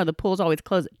because, the pools always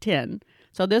close at 10.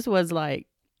 So this was like,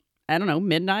 I don't know,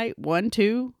 midnight, 1,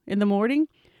 2 in the morning.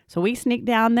 So we sneaked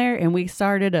down there and we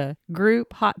started a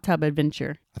group hot tub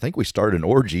adventure. I think we started an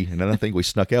orgy, and then I think we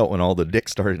snuck out when all the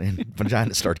dicks started and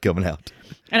vaginas started coming out.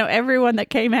 I know everyone that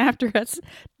came after us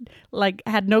like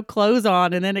had no clothes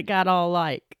on, and then it got all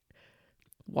like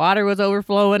water was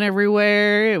overflowing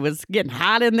everywhere. It was getting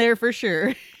hot in there for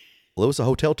sure. Well, it was a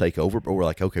hotel takeover, but we're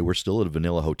like, okay, we're still at a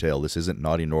vanilla hotel. This isn't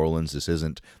Naughty New Orleans. This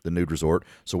isn't the nude resort.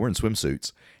 So we're in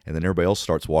swimsuits. And then everybody else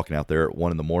starts walking out there at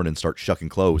 1 a.m. and starts shucking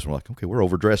clothes. And we're like, okay, we're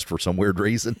overdressed for some weird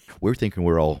reason. We're thinking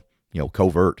we're all,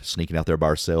 covert, sneaking out there by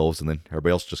ourselves. And then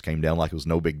everybody else just came down like it was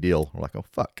no big deal. We're like, oh,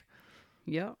 fuck.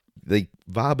 Yeah. The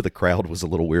vibe of the crowd was a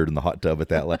little weird in the hot tub at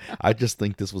that. I just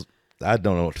think this was, I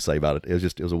don't know what to say about it.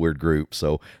 It was a weird group.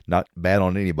 So not bad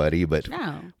on anybody, but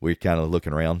we're kind of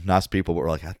looking around. Nice people, but we're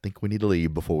like, I think we need to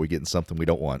leave before we get in something we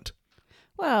don't want.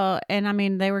 Well, and I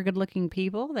mean, they were good looking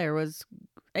people. It was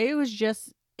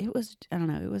just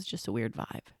a weird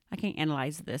vibe. I can't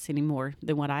analyze this any more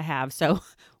than what I have. So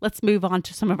let's move on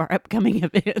to some of our upcoming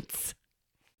events.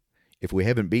 If we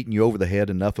haven't beaten you over the head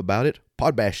enough about it,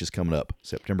 Pod Bash is coming up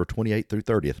September 28th through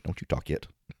 30th. Don't you talk yet.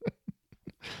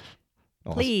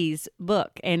 Please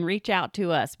book and reach out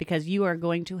to us because you are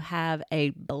going to have a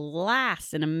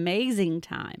blast, an amazing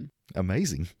time.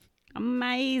 Amazing.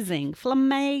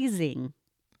 Flamazing.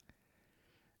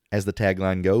 As the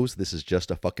tagline goes, this is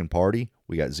just a fucking party.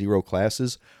 We got 0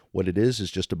 classes. What it is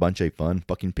just a bunch of fun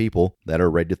fucking people that are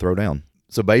ready to throw down.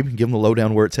 So, babe, give them the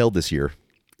lowdown where it's held this year.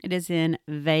 It is in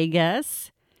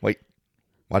Vegas. Wait,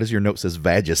 why does your note says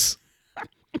Vegas?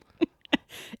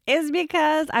 It's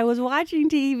because I was watching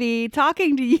TV,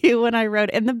 talking to you when I wrote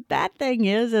it. And the bad thing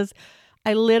is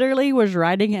I literally was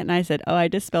writing it and I said, oh, I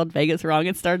just spelled Vegas wrong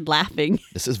and started laughing.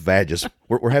 This is Vegas.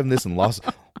 We're having this in Las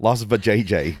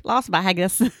Vajayjay. Las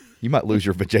Vegas. You might lose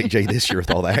your Vajayjay this year with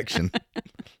all the action.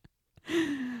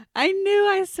 I knew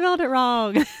I spelled it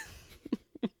wrong. I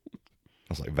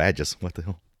was like, Vegas, what the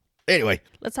hell? Anyway.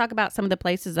 Let's talk about some of the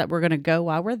places that we're going to go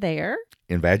while we're there.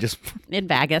 In Vegas? In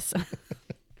Vegas.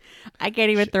 I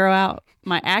can't even throw out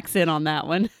my accent on that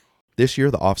one. This year,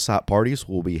 the off-site parties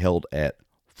will be held at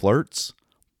Flirts,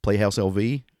 Playhouse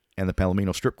LV, and the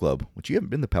Palomino Strip Club, which you haven't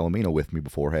been to Palomino with me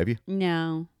before, have you?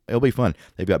 No. It'll be fun.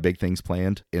 They've got big things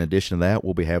planned. In addition to that,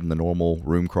 we'll be having the normal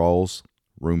room crawls,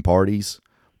 room parties,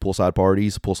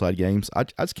 poolside games. I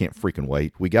just can't freaking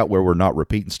wait. We got where we're not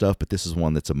repeating stuff, but this is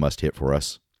one that's a must-hit for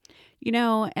us.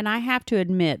 And I have to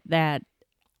admit that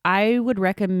I would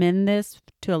recommend this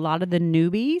to a lot of the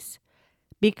newbies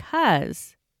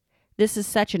because this is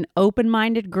such an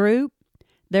open-minded group.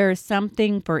 There is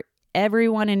something for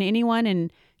everyone and anyone.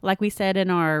 And like we said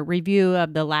in our review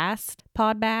of the last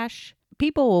Pod Bash,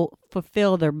 people will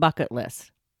fulfill their bucket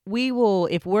list. We will,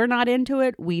 if we're not into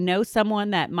it, we know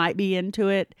someone that might be into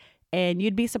it, and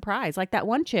you'd be surprised. Like that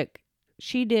one chick,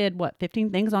 she did, 15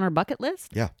 things on her bucket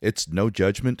list? Yeah, it's no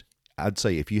judgment. I'd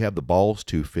say if you have the balls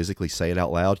to physically say it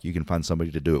out loud, you can find somebody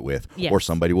to do it with, yes. Or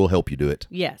somebody will help you do it.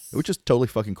 Yes. Which is totally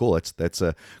fucking cool. That's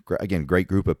a, again, great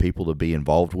group of people to be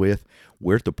involved with.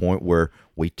 We're at the point where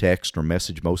we text or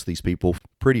message most of these people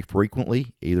pretty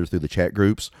frequently, either through the chat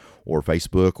groups or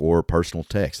Facebook or personal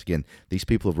text. Again, these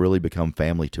people have really become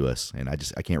family to us, and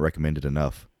I can't recommend it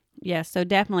enough. Yes, so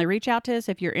definitely reach out to us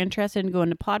if you're interested in going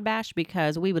to Pod Bash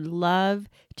because we would love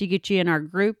to get you in our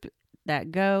group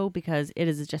that go because it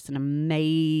is just an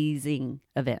amazing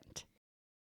event.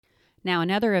 Now,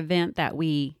 another event that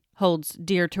we holds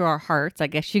dear to our hearts, I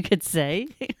guess you could say.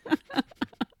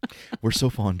 We're so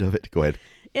fond of it. Go ahead.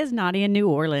 Is Naughty in New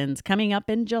Orleans coming up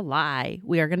in July.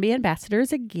 We are going to be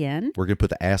ambassadors again. We're going to put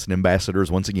the ass in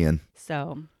ambassadors once again.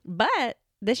 So, but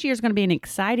this year is going to be an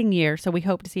exciting year, so we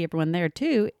hope to see everyone there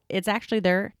too. It's actually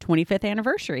their 25th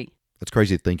anniversary. It's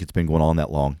crazy to think it's been going on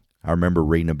that long. I remember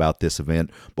reading about this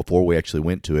event before we actually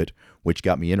went to it, which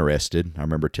got me interested. I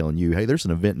remember telling you, hey, there's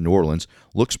an event in New Orleans.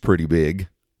 Looks pretty big,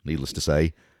 needless to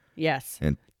say. Yes.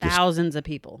 And thousands of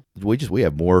people. We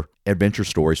have more adventure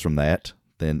stories from that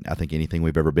than I think anything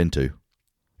we've ever been to.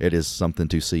 It is something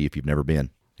to see if you've never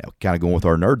been. Now, kind of going with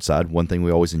our nerd side, one thing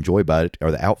we always enjoy about it are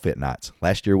the outfit nights.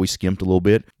 Last year we skimped a little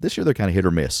bit. This year they're kind of hit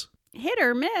or miss. Hit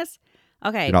or miss?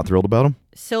 Okay. You're not thrilled about them?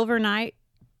 Silver Night.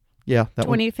 Yeah, that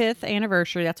 25th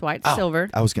anniversary. That's why it's silver.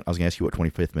 I was gonna ask you what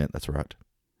 25th meant. That's right.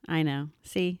 I know.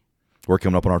 See, we're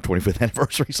coming up on our 25th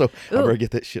anniversary, so I better get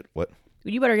that shit. What?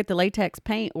 You better get the latex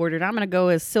paint ordered. I'm gonna go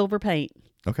as silver paint.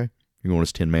 Okay, you going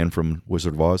as Tin Man from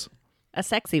Wizard of Oz? A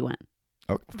sexy one.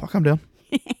 Oh, fuck, I'm down.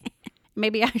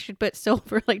 Maybe I should put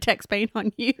silver latex paint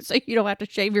on you so you don't have to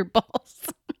shave your balls.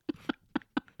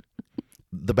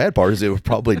 The bad part is it would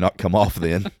probably not come off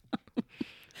then.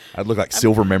 I'd look like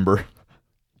Silver Member.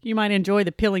 You might enjoy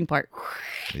the peeling part.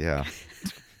 Yeah.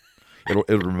 It'll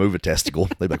remove a testicle.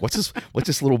 They'd be like, what's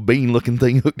this little bean looking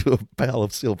thing hooked to a pile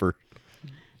of silver?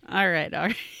 All right.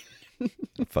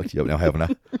 Fucked you up now, haven't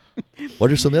I?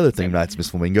 What are some of the other theme nights, Miss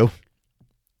Flamingo?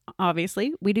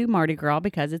 Obviously, we do Mardi Gras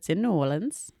because it's in New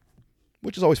Orleans.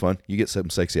 Which is always fun. You get some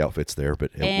sexy outfits there,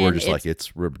 but And we're just like,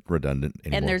 it's redundant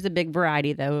anymore. And there's a big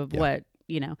variety, though, of what,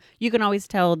 you can always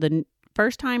tell the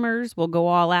first-timers will go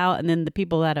all out, and then the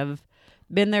people that have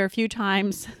been there a few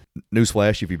times.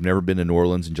 Newsflash, if you've never been to New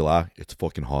Orleans in July, it's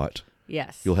fucking hot.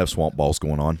 Yes. You'll have swamp balls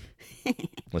going on.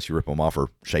 Unless you rip them off or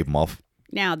shave them off.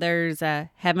 Now, there's a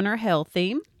heaven or hell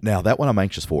theme. Now, that one I'm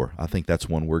anxious for. I think that's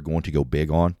one we're going to go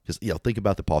big on. Because, think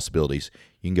about the possibilities.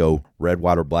 You can go red,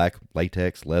 white, or black,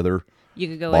 latex, leather, You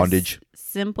could go bondage. as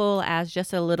simple as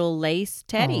just a little lace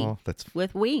teddy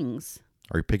with wings.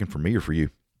 Are you picking for me or for you?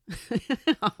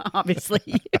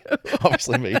 Obviously.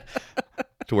 Obviously me.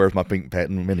 To wear with my pink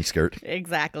patent miniskirt.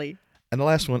 Exactly. And the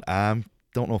last one, I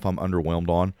don't know if I'm underwhelmed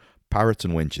on. Pirates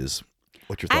and winches.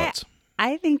 What's your thoughts?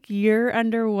 I think you're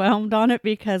underwhelmed on it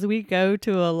because we go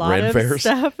to a lot of fairs?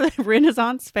 stuff,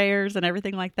 Renaissance fairs and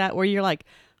everything like that, where you're like,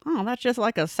 oh, that's just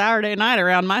like a Saturday night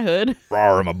around my hood.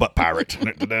 Rawr, I'm a butt pirate.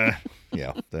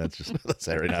 Yeah, that's just a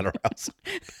Saturday night at our house.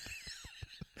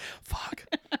 Fuck.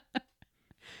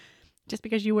 Just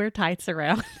because you wear tights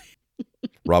around.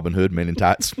 Robin Hood, men in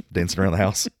tights, dancing around the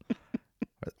house.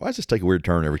 Why does this take a weird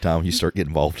turn every time you start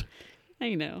getting involved?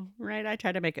 I know, right? I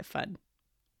try to make it fun.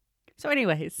 So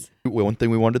anyways. Well, one thing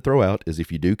we wanted to throw out is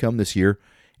if you do come this year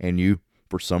and you,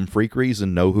 for some freak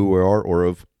reason, know who we are or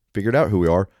have figured out who we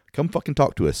are, come fucking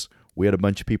talk to us. We had a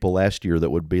bunch of people last year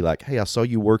that would be like, hey, I saw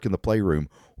you work in the playroom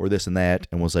or this and that,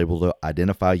 and was able to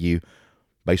identify you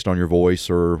based on your voice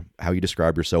or how you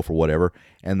describe yourself or whatever,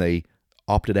 and they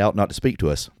opted out not to speak to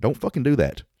us. Don't fucking do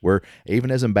that.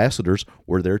 Even as ambassadors,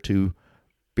 we're there to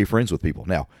be friends with people.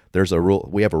 Now, there's a rule.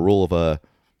 We have a rule of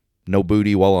no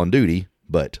booty while on duty,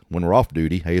 but when we're off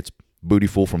duty, hey, it's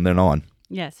bootyful from then on.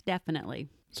 Yes, definitely.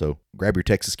 So grab your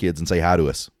Texas kids and say hi to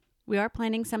us. We are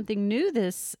planning something new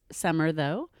this summer,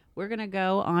 though. We're going to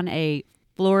go on a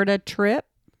Florida trip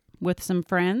with some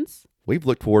friends. We've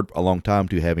looked forward a long time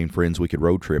to having friends we could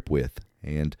road trip with,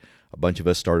 and a bunch of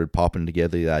us started popping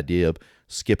together the idea of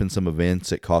skipping some events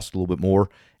that cost a little bit more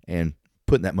and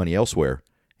putting that money elsewhere.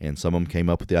 And some of them came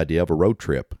up with the idea of a road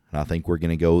trip. And I think we're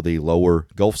going to go the lower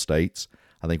Gulf states.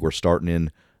 I think we're starting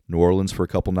in New Orleans for a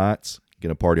couple nights, going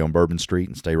to party on Bourbon Street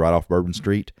and stay right off Bourbon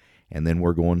Street. And then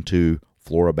we're going to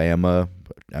Floribama,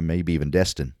 maybe even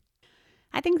Destin.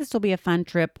 I think this will be a fun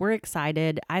trip. We're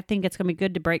excited. I think it's going to be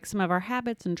good to break some of our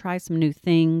habits and try some new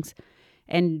things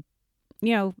and,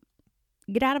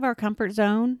 get out of our comfort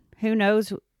zone. Who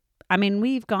knows? I mean,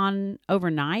 we've gone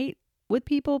overnight with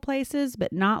people places,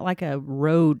 but not like a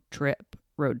road trip.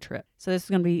 So this is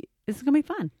going to be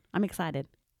fun. I'm excited.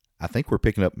 I think we're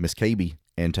picking up Miss KB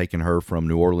and taking her from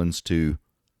New Orleans to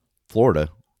Florida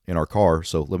in our car.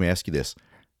 So let me ask you this.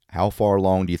 How far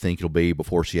along do you think it'll be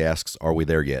before she asks, are we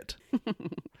there yet?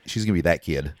 She's going to be that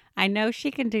kid. I know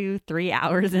she can do 3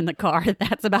 hours in the car.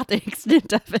 That's about the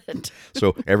extent of it.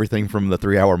 So everything from the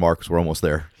 3 hour marks, we're almost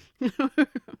there.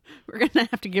 We're going to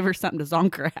have to give her something to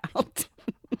zonk her out.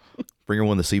 Bring her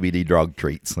one of the CBD drug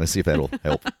treats. Let's see if that'll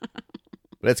help. But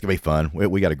that's going to be fun.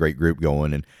 We got a great group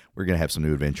going, and we're going to have some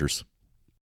new adventures.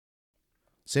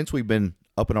 Since we've been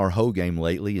up in our hoe game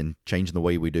lately and changing the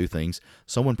way we do things,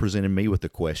 someone presented me with a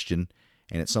question,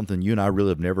 and it's something you and I really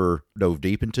have never dove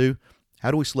deep into. How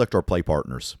do we select our play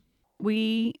partners?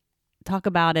 We talk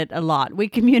about it a lot. We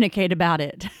communicate about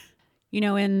it.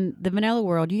 In the vanilla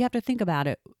world, you have to think about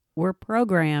it. We're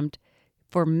programmed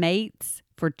for mates,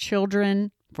 for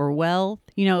children, for wealth.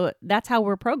 That's how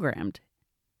we're programmed.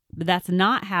 But that's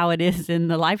not how it is in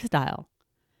the lifestyle.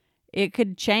 It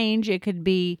could change. It could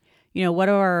be, what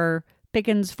are our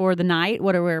pickings for the night?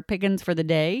 What are our pickings for the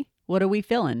day? What are we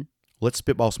feeling? Let's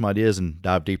spitball some ideas and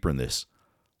dive deeper in this.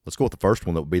 Let's go with the first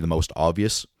one that would be the most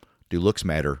obvious. Do looks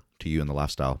matter to you in the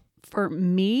lifestyle? For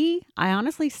me, I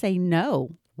honestly say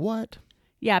no. What?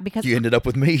 Yeah, because you ended up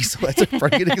with me, so that's a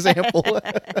pretty good example.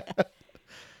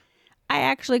 I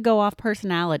actually go off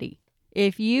personality.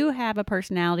 If you have a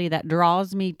personality that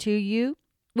draws me to you,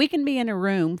 we can be in a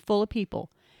room full of people,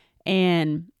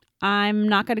 and I'm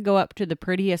not going to go up to the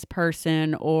prettiest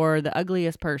person or the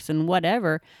ugliest person,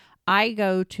 whatever. I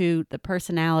go to the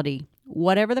personality.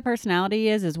 Whatever the personality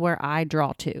is where I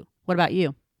draw to. What about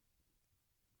you?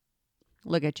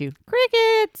 Look at you.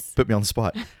 Crickets! Put me on the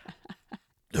spot.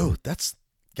 Oh,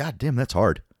 goddamn, that's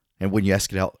hard. And when you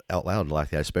ask it out loud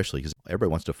like that, especially because everybody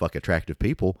wants to fuck attractive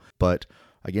people. But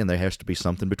again, there has to be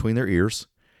something between their ears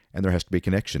and there has to be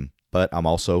connection. But I'm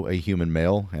also a human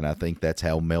male, and I think that's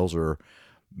how males are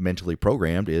mentally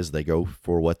programmed is they go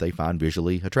for what they find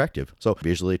visually attractive. So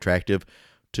visually attractive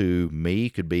to me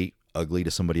could be ugly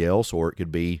to somebody else, or it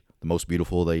could be the most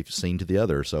beautiful they've seen to the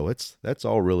other. So that's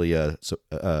all really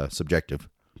subjective.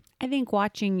 I think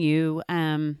watching you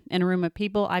in a room of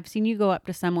people, I've seen you go up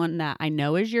to someone that I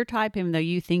know is your type, even though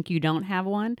you think you don't have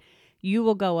one. You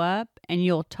will go up and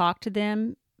you'll talk to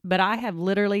them. But I have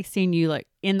literally seen you like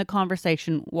in the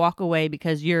conversation walk away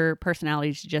because your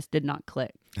personalities just did not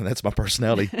click. And that's my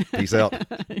personality. Peace out.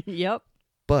 Yep.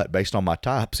 But based on my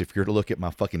types, if you're to look at my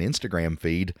fucking Instagram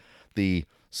feed, the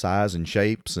size and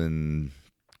shapes and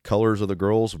colors of the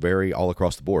girls vary all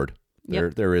across the board.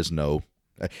 Yep. There is no...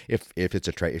 If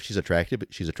she's attractive,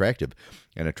 she's attractive,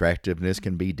 and attractiveness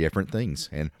can be different things,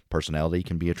 and personality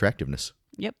can be attractiveness.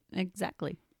 Yep,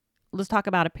 exactly. Let's talk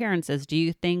about appearances. Do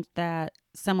you think that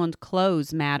someone's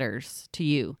clothes matters to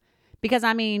you? Because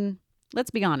I mean, let's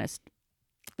be honest.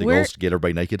 The goal is to get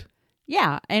everybody naked.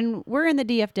 Yeah, and we're in the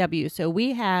DFW, so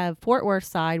we have Fort Worth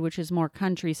side, which is more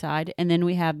countryside, and then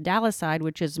we have Dallas side,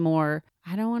 which is more,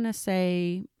 I don't want to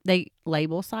say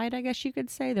label side, I guess you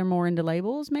could say. They're more into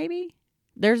labels, maybe.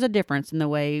 There's a difference in the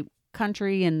way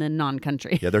country and the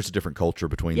non-country. Yeah, there's a different culture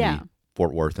between the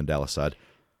Fort Worth and Dallas side.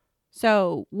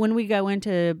 So when we go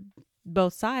into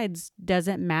both sides, does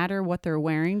it matter what they're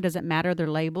wearing? Does it matter their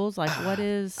labels? Like what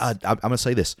is... I'm going to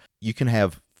say this. You can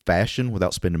have fashion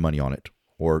without spending money on it.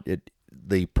 Or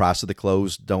the price of the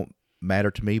clothes don't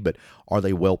matter to me, but are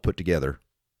they well put together?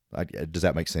 Does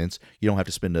that make sense? You don't have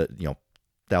to spend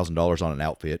 $1,000 on an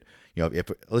outfit.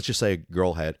 If let's just say a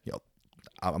girl had...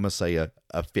 I'm going to say a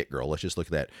fit girl. Let's just look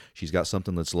at that. She's got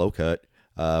something that's low cut,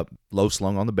 low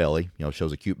slung on the belly,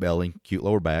 shows a cute belly, cute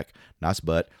lower back, nice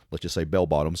butt. Let's just say bell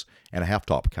bottoms and a half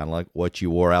top, kind of like what you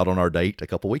wore out on our date a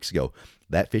couple weeks ago.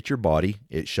 That fits your body.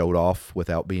 It showed off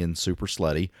without being super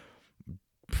slutty.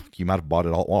 You might have bought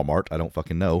it all at Walmart. I don't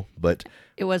fucking know, but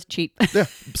it was cheap. Yeah.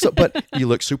 But you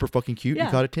look super fucking cute and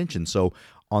caught attention. So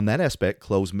on that aspect,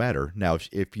 clothes matter. Now,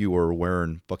 if you were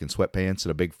wearing fucking sweatpants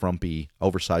and a big frumpy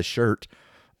oversized shirt,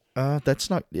 that's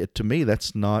not, to me,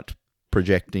 that's not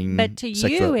projecting. But to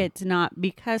you, it's not,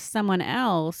 because someone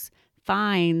else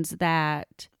finds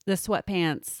that the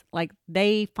sweatpants, like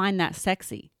they find that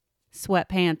sexy.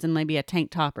 Sweatpants and maybe a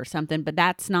tank top or something, but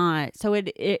that's not, so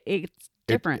it's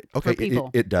different for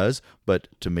people. It does, but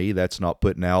to me, that's not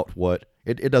putting out what,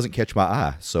 it doesn't catch my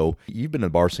eye. So you've been in the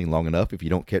bar scene long enough. If you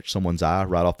don't catch someone's eye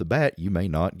right off the bat, you may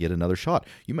not get another shot.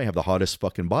 You may have the hottest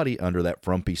fucking body under that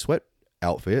frumpy sweat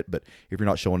outfit, but if you're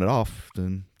not showing it off,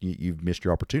 then you've missed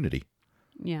your opportunity.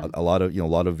 Yeah. A lot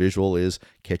of visual is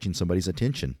catching somebody's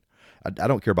attention. I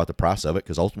don't care about the price of it,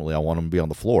 because ultimately I want them to be on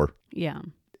the floor. Yeah.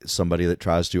 Somebody that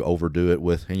tries to overdo it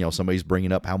with, somebody's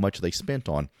bringing up how much they spent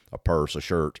on a purse, a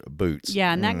shirt, boots.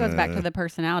 Yeah, and that goes back to the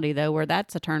personality, though, where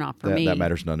that's a turnoff for me. That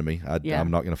matters none to me. I'm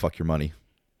not going to fuck your money.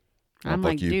 I'm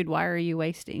like, dude, why are you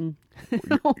wasting?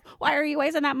 Why are you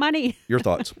wasting that money? Your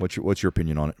thoughts? What's your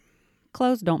opinion on it?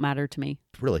 Clothes don't matter to me.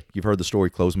 Really? You've heard the story,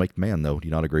 clothes make the man, though. Do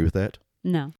you not agree with that?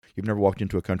 No. You've never walked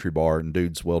into a country bar and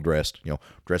dude's well-dressed,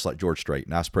 dressed like George Strait,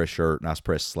 nice pressed shirt, nice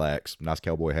pressed slacks, nice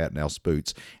cowboy hat, nice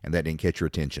boots, and that didn't catch your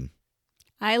attention.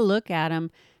 I look at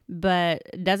them, but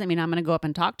it doesn't mean I'm going to go up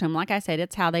and talk to them. Like I said,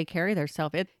 it's how they carry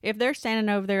themselves. If they're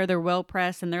standing over there, they're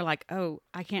well-pressed, and they're like, oh,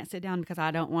 I can't sit down because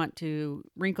I don't want to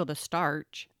wrinkle the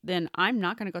starch, then I'm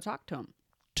not going to go talk to them.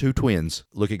 Two twins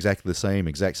look exactly the same,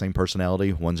 exact same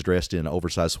personality. One's dressed in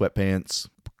oversized sweatpants,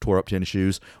 tore up tennis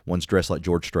shoes. One's dressed like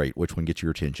George Strait. Which one gets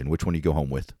your attention? Which one do you go home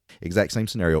with? Exact same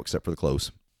scenario except for the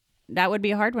clothes. That would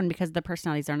be a hard one because the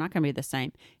personalities are not going to be the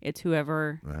same. It's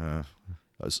whoever...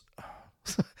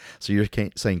 So you're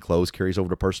saying clothes carries over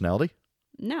to personality?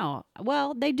 No.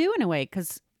 Well, they do in a way,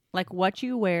 because like what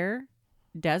you wear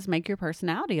does make your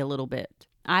personality a little bit.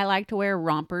 I like to wear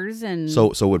rompers and...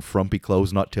 So would frumpy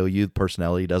clothes not tell you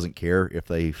personality doesn't care if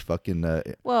they fucking...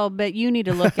 Well, but you need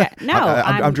to look at... No,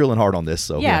 I'm drilling hard on this,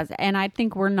 so... Yes, yeah. And I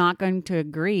think we're not going to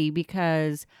agree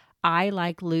because I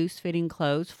like loose-fitting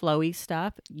clothes, flowy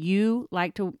stuff. You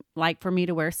like for me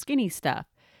to wear skinny stuff,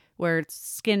 where it's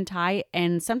skin tight,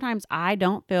 and sometimes I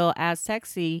don't feel as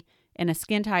sexy in a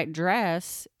skin tight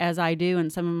dress as I do in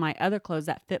some of my other clothes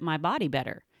that fit my body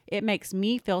better. It makes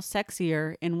me feel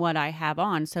sexier in what I have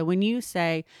on. So when you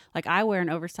say, like, I wear an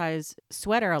oversized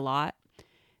sweater a lot,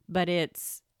 but it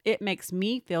makes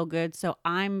me feel good, so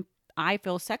I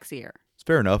feel sexier. It's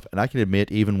fair enough. And I can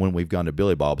admit, even when we've gone to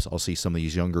Billy Bob's, I'll see some of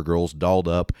these younger girls dolled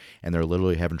up and they're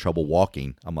literally having trouble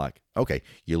walking. I'm like, okay,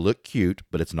 you look cute,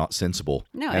 but it's not sensible.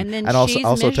 No, and then she's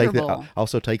miserable.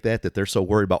 Also take that they're so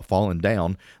worried about falling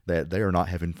down that they are not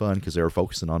having fun because they're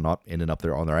focusing on not ending up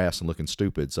there on their ass and looking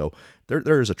stupid. So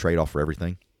there is a trade-off for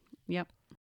everything. Yep.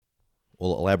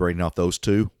 Well, elaborating off those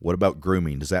two, what about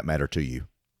grooming? Does that matter to you?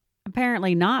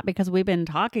 Apparently not, because we've been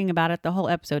talking about it the whole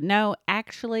episode. No,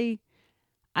 actually,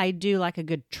 I do like a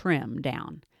good trim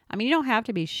down. I mean, you don't have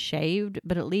to be shaved,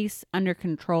 but at least under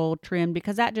control, trimmed,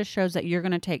 because that just shows that you're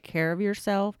going to take care of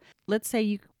yourself. Let's say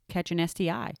you catch an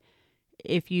STI.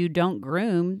 If you don't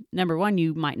groom, number one,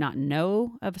 you might not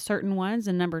know of certain ones.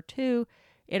 And number two,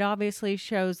 it obviously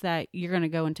shows that you're going to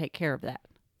go and take care of that.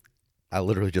 I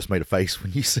literally just made a face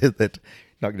when you said that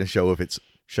not going to show if it's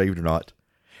shaved or not.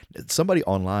 Somebody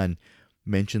online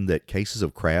mentioned that cases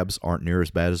of crabs aren't near as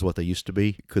bad as what they used to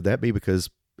be. Could that be because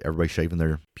everybody's shaving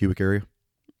their pubic area?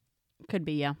 Could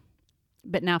be, yeah.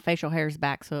 But now facial hair is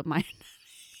back, so it might.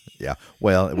 Yeah.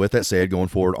 Well, with that said, going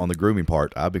forward on the grooming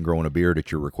part, I've been growing a beard at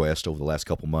your request over the last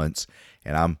couple months,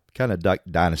 and I'm kind of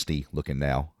dynasty looking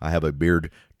now. I have a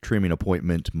beard trimming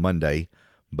appointment Monday,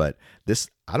 but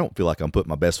I don't feel like I'm putting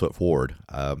my best foot forward.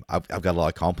 I've got a lot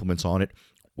of compliments on it.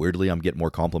 Weirdly, I'm getting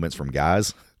more compliments from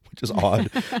guys, which is odd.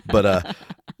 But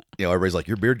everybody's like,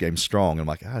 your beard game's strong. And I'm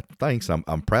like, thanks.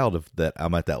 I'm proud of that.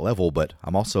 I'm at that level, but I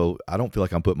don't feel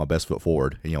like I'm putting my best foot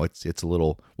forward. It's a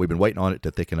little, we've been waiting on it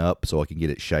to thicken up so I can get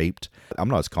it shaped. I'm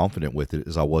not as confident with it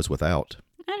as I was without.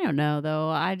 I don't know,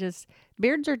 though.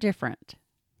 Beards are different.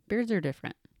 Beards are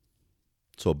different.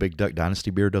 So a big Duck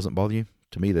Dynasty beard doesn't bother you?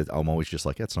 To me, that I'm always just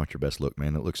like, that's not your best look,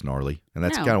 man. It looks gnarly. And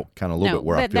that's kind of a little bit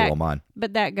where I feel on mine.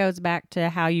 But that goes back to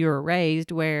how you were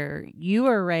raised, where you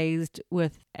were raised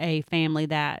with a family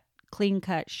that clean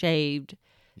cut, shaved.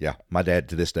 Yeah, my dad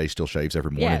to this day still shaves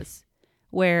every morning. Yes,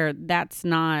 where that's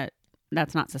not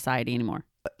society anymore.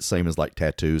 Same as like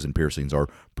tattoos and piercings are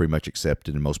pretty much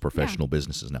accepted in most professional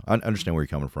businesses now. I understand where you're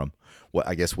coming from. Well,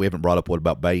 I guess we haven't brought up what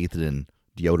about bathed and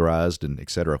deodorized and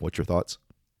etc. What's your thoughts?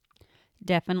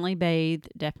 Definitely bathe.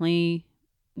 Definitely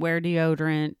wear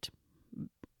deodorant.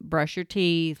 Brush your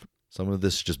teeth. Some of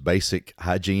this is just basic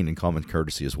hygiene and common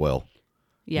courtesy as well.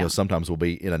 Yeah. Sometimes we'll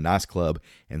be in a nice club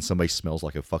and somebody smells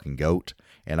like a fucking goat.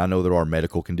 And I know there are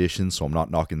medical conditions, so I'm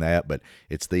not knocking that, but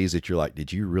it's these that you're like,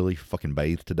 did you really fucking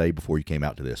bathe today before you came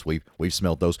out to this? We've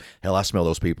smelled those. Hell, I smell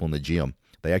those people in the gym.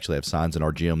 They actually have signs in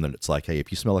our gym that it's like, hey,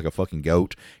 if you smell like a fucking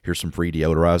goat, here's some free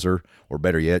deodorizer, or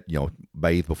better yet,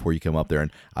 bathe before you come up there.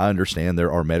 And I understand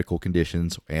there are medical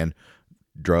conditions and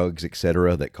drugs,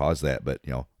 etc., that cause that. But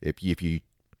if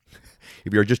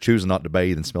you're just choosing not to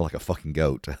bathe and smell like a fucking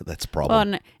goat, that's a problem.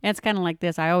 Well, and it's kind of like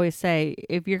this. I always say,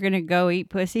 if you're going to go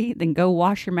eat pussy, then go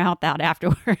wash your mouth out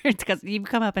afterwards. Because you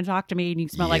come up and talk to me and you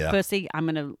smell like pussy, I'm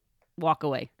going to walk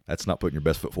away. That's not putting your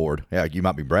best foot forward. Yeah, you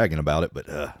might be bragging about it, but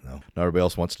no. Not everybody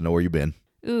else wants to know where you've been.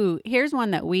 Ooh, here's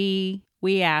one that we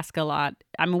ask a lot.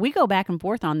 I mean, we go back and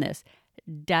forth on this.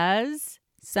 Does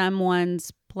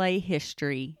someone's play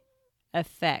history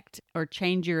affect or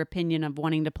change your opinion of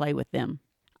wanting to play with them?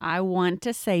 I want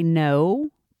to say no,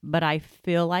 but I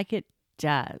feel like it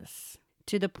does.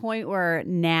 To the point where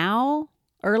now,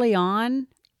 early on,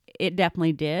 it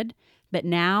definitely did. But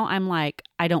now I'm like,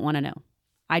 I don't want to know.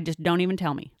 I just don't even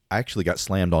tell me. I actually got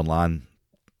slammed online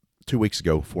 2 weeks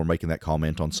ago for making that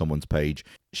comment on someone's page.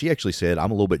 She actually said,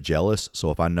 I'm a little bit jealous,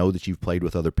 so if I know that you've played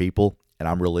with other people, and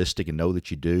I'm realistic and know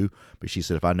that you do, but she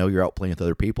said, if I know you're out playing with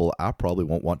other people, I probably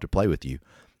won't want to play with you.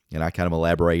 And I kind of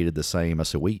elaborated the same. I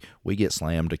said, we get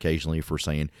slammed occasionally for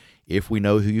saying, if we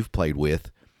know who you've played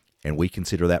with, and we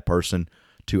consider that person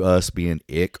to us being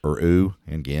ick or ooh,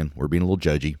 and again, we're being a little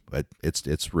judgy, but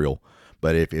it's real.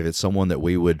 But if it's someone that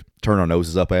we would turn our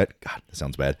noses up at, God, that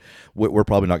sounds bad, we're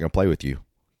probably not going to play with you.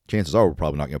 Chances are we're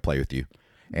probably not going to play with you.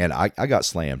 And I got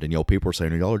slammed, and people are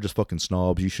saying, y'all are just fucking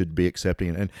snobs. You should be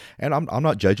accepting. And I'm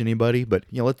not judging anybody, but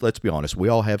let's be honest. We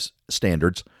all have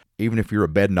standards. Even if you're a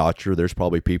bed notcher, there's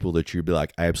probably people that you'd be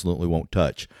like, I absolutely won't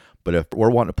touch. But if we're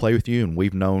wanting to play with you, and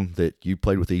we've known that you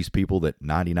played with these people that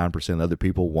 99% of other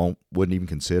people wouldn't even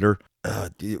consider,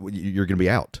 you're going to be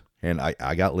out. And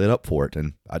I got lit up for it,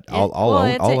 and I'll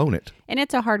own it. And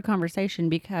it's a hard conversation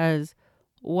because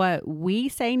what we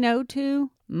say no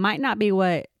to might not be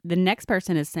what the next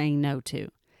person is saying no to.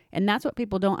 And that's what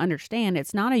people don't understand.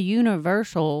 It's not a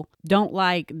universal, don't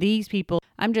like these people.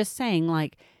 I'm just saying,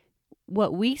 like,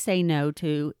 what we say no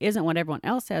to isn't what everyone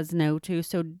else says no to.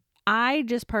 So I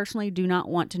just personally do not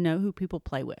want to know who people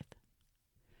play with.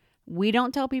 We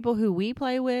don't tell people who we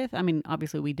play with. I mean,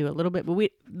 obviously we do a little bit,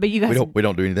 but you guys... We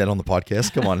don't do any of that on the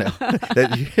podcast. Come on now.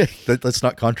 Let's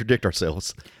not contradict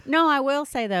ourselves. No, I will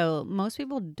say, though, most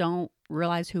people don't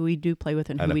realize who we do play with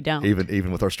and who we don't.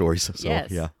 Even with our stories. So,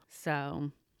 yes. Yeah.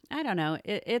 So, I don't know.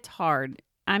 It's hard.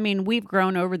 I mean, we've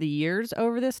grown over the years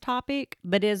over this topic,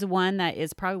 but is one that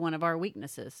is probably one of our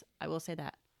weaknesses. I will say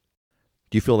that.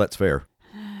 Do you feel that's fair?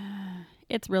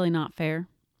 It's really not fair.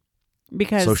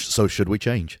 Because So should we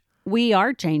change? we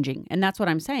are changing. And that's what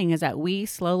I'm saying, is that we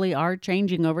slowly are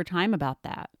changing over time about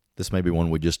that. This may be one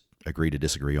we just agree to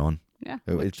disagree on. Yeah.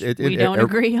 We don't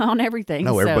agree on everything.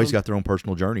 No, so, everybody's got their own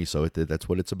personal journey, so that's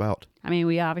what it's about. I mean,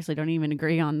 we obviously don't even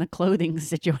agree on the clothing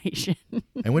situation.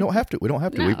 And we don't have to. We don't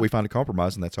have to. No. We find a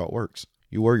compromise, and that's how it works.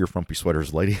 You wear your frumpy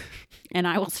sweaters, lady. And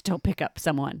I will still pick up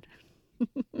someone.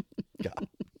 God.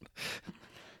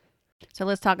 So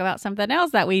let's talk about something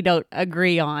else that we don't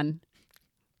agree on.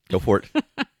 Go for it.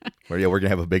 Well, yeah, we're going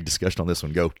to have a big discussion on this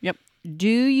one. Go. Yep. Do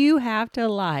you have to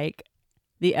like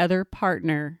the other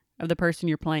partner of the person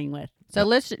you're playing with? So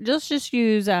let's just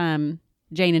use Jane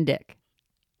and Dick.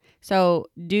 So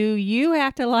do you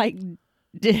have to like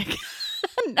Dick?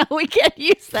 No, we can't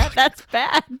use that. That's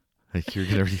bad. You're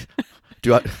gonna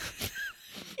do I?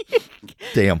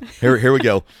 Damn. Here we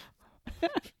go.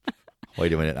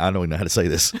 Wait a minute. I don't even know how to say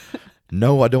this.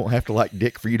 No, I don't have to like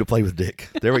Dick for you to play with Dick.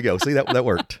 There we go. See, that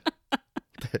worked.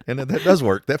 And that does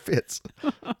work. That fits.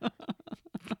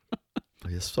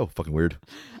 It's so fucking weird.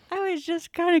 I was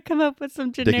just kind of come up with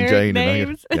some Dick and generic Jane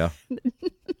names. Yeah.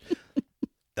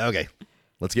 Okay.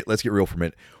 Let's get real for a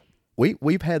minute.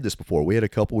 We've had this before. We had a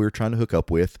couple we were trying to hook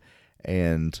up with,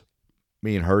 and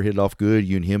me and her hit it off good.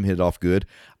 You and him hit it off good.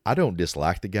 I don't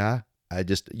dislike the guy.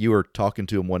 You were talking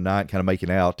to him one night, kind of making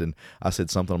out, and I said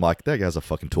something. I'm like, that guy's a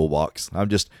fucking toolbox.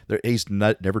 He's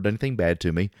never done anything bad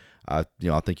to me. I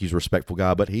think he's a respectful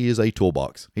guy, but he is a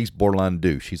toolbox. He's borderline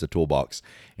douche. He's a toolbox.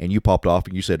 And you popped off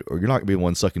and you said, "Oh, you're not gonna be the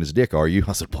one sucking his dick, are you?"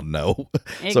 I said, "Well, no."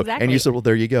 Exactly. And you said, "Well,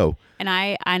 there you go." And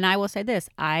I will say this: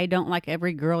 I don't like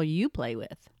every girl you play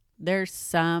with. There's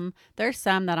some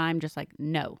that I'm just like,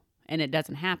 no, and it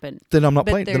doesn't happen. Then I'm not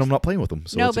playing. Then I'm not playing with them.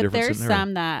 So no, it's a but difference there's in there.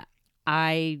 some that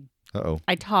I Uh-oh.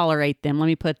 I tolerate them. Let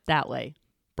me put it that way.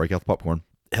 Break out the popcorn.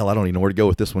 Hell, I don't even know where to go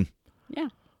with this one. Yeah.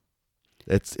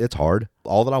 It's hard.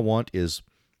 All that I want is,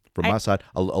 from my side,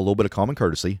 a little bit of common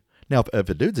courtesy. Now, if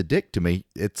a dude's a dick to me,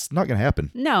 it's not going to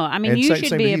happen. No, I mean, And you same should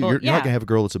to be you. able. You're not going to have a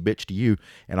girl that's a bitch to you,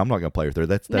 and I'm not going to play with her.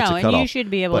 That's no, a cutoff. and you should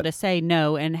be able to say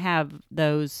no and have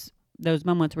those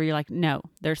moments where you're like, no,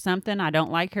 there's something I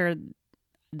don't like her.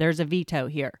 There's a veto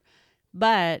here.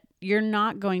 But you're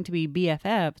not going to be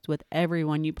BFFs with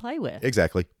everyone you play with.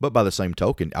 Exactly. But by the same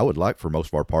token, I would like for most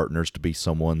of our partners to be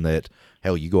someone that,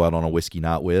 hell, you go out on a whiskey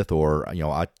night with, or,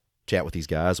 I chat with these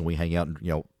guys and we hang out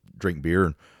and, drink beer.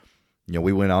 And,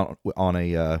 we went out on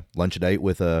a lunch date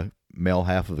with a male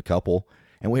half of the couple,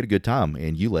 and we had a good time.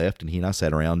 And you left, and he and I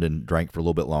sat around and drank for a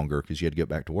little bit longer because you had to get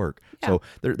back to work. Yeah. So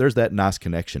there's that nice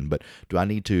connection. But do I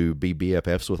need to be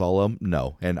BFFs with all of them?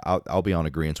 No. And I'll be on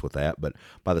agreement with that. But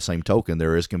by the same token,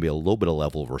 there is going to be a little bit of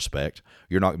level of respect.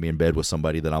 You're not going to be in bed with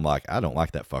somebody that I'm like, I don't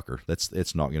like that fucker.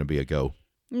 It's not going to be a go.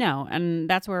 No, and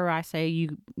that's where I say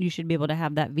you should be able to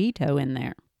have that veto in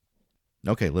there.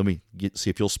 Okay, let me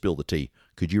see if you'll spill the tea.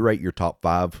 Could you rate your top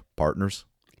 5 partners,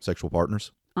 sexual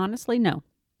partners? Honestly, no.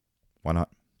 Why not?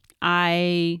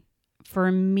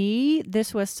 For me,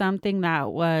 this was something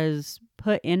that was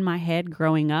put in my head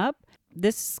growing up.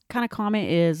 This kind of comment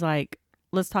is like,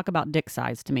 let's talk about dick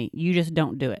size to me. You just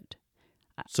don't do it.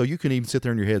 So you can even sit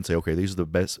there in your head and say, okay, these are the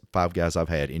best 5 guys I've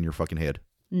had in your fucking head.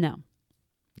 No.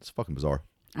 It's fucking bizarre.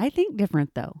 I think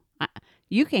different, though.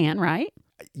 You can, right?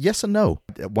 Yes and no.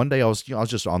 One day I was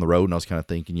just on the road and I was kind of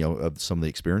thinking, of some of the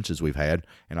experiences we've had,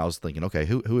 and I was thinking, okay,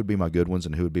 who would be my good ones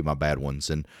and who would be my bad ones,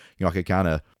 and I could kind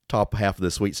of top half of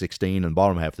the Sweet 16 and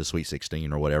bottom half of the Sweet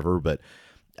 16 or whatever, but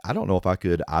I don't know if I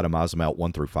could itemize them out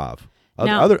 1 through 5.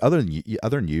 Other than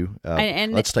you,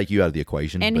 let's take you out of the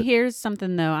equation. And here's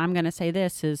something though, I'm going to say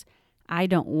this is, I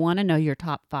don't want to know your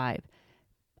top 5,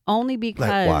 only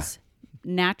because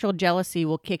natural jealousy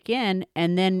will kick in,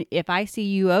 and then if I see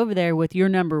you over there with your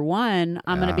number 1,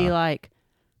 I'm going to be like,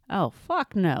 oh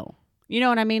fuck no, you know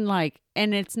what I mean? Like,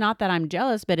 and it's not that I'm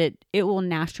jealous, but it will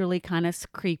naturally kind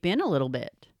of creep in a little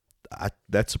bit.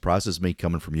 That surprises me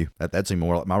coming from you. That's even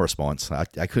more like my response. I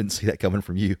couldn't see that coming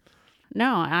from you.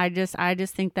 No, I just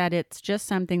think that it's just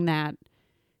something that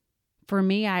for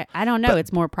me, I don't know,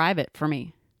 it's more private for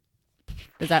me.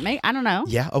 Does that make? I don't know.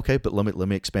 Yeah, okay, but let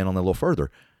me expand on that a little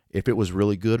further. If it was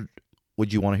really good,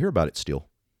 would you want to hear about it still?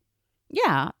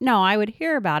 Yeah. No, I would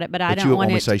hear about it, but I don't you want want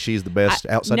me to to say she's the best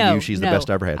outside of you. She's the best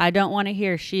I ever had. I don't want to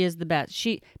hear she is the best.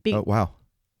 Oh, wow.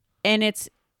 And it's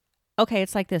okay.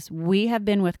 It's like this. We have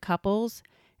been with couples,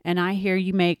 and I hear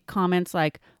you make comments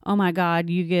like, "Oh my God,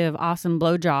 you give awesome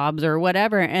blowjobs" or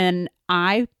whatever, and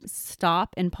I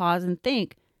stop and pause and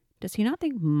think, does he not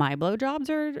think my blowjobs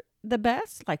are the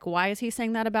best? Like, why is he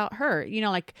saying that about her?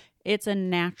 Like, it's a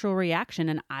natural reaction,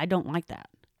 and I don't like that.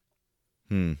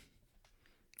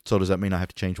 So does that mean I have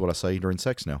to change what I say during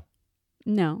sex now?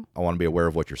 No. I want to be aware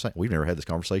of what you're saying. We've never had this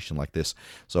conversation like this,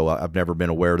 so I've never been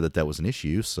aware that was an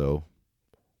issue. So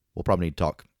we'll probably need to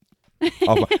talk.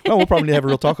 Well, we'll probably need to have a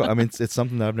real talk. I mean, it's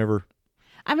something that I've never.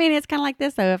 I mean, it's kind of like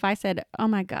this though. If I said, "Oh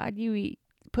my God, you eat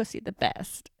pussy the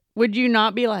best," would you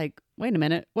not be like, "Wait a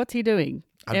minute, what's he doing?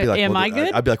 I'd be like, am I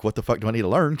good?" I'd be like, what the fuck do I need to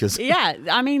learn? Because yeah,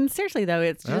 I mean, seriously though,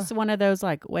 it's just one of those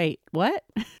like, wait, what?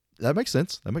 that makes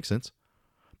sense.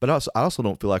 But I also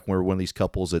don't feel like we're one of these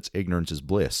couples that's ignorance is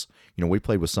bliss. You know, we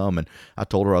played with some, and I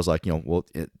told her, I was like,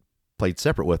 it played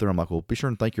separate with her. I'm like, well, be sure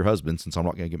and thank your husband since I'm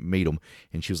not going to meet him.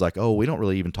 And she was like, oh, we don't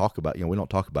really even talk about, we don't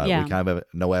talk about it. We kind of have a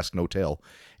no ask, no tell.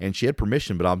 And she had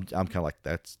permission, but I'm kind of like,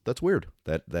 that's weird.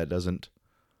 That doesn't.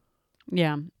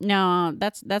 Yeah, no,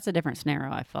 that's a different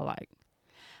scenario. I feel like.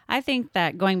 I think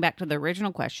that going back to the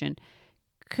original question,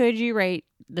 could you rate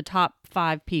the top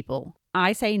 5 people?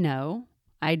 I say no,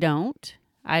 I don't.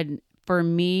 For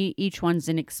me, each one's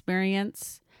an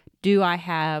experience. Do I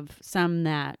have some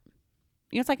that,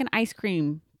 it's like an ice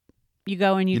cream. You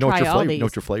go and you try all these. You know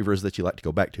what your flavor is that you like to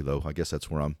go back to, though? I guess that's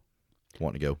where I'm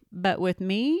wanting to go. But with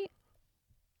me,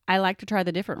 I like to try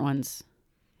the different ones.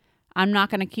 I'm not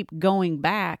going to keep going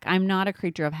back. I'm not a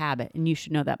creature of habit, and you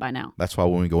should know that by now. That's why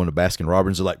when we go into Baskin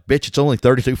Robbins, they're like, bitch, it's only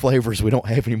 32 flavors. We don't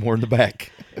have any more in the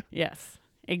back. Yes.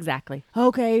 Exactly.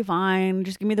 Okay, fine.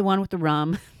 Just give me the one with the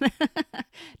rum.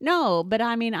 No, but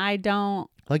I mean, I don't.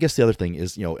 I guess the other thing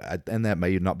is, and that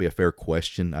may not be a fair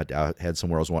question. I had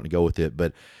somewhere I was wanting to go with it,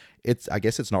 but I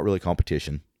guess it's not really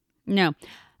competition. No,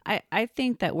 I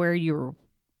think that where you're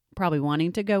probably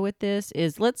wanting to go with this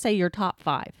is, let's say your top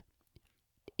 5.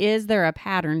 Is there a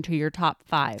pattern to your top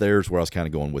 5? There's where I was kind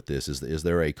of going with this. Is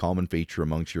there a common feature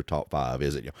amongst your top 5?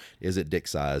 Is it dick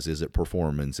size? Is it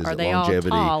performance? Is it longevity?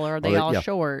 Are they all tall or are they all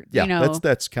short? Yeah,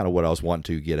 that's kind of what I was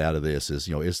wanting to get out of this.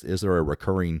 Is there a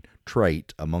recurring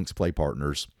trait amongst play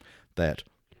partners that?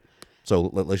 So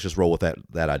let's just roll with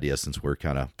that idea since we're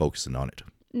kind of focusing on it.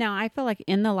 Now, I feel like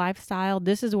in the lifestyle,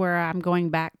 this is where I'm going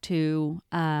back to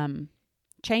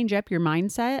change up your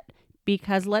mindset,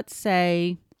 because let's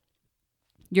say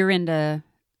you're into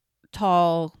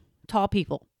tall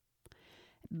people,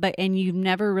 and you've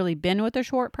never really been with a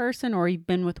short person, or you've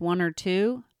been with one or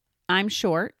two. I'm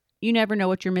short. You never know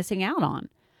what you're missing out on.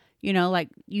 Like,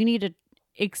 you need to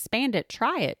expand it.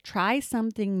 Try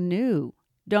something new.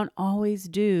 Don't always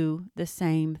do the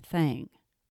same thing.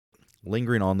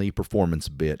 Lingering on the performance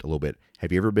bit a little bit,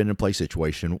 have you ever been in a play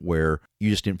situation where you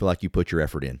just didn't feel like you put your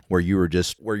effort in, where you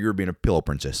were being a pillow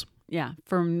princess? Yeah.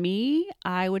 For me,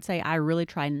 I would say I really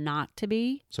try not to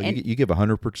be. So you give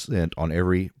 100% on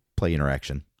every play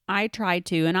interaction. I try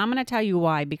to, and I'm going to tell you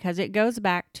why, because it goes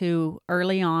back to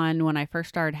early on when I first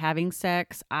started having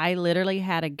sex. I literally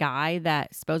had a guy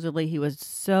that supposedly he was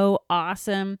so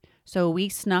awesome. So we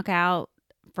snuck out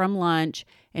from lunch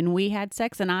and we had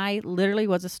sex, and I literally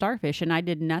was a starfish and I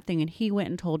did nothing. And he went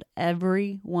and told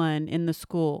everyone in the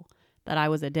school that I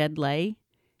was a dead lay.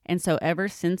 And so ever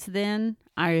since then,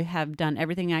 I have done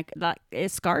everything I could.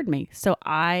 It scarred me. So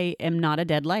I am not a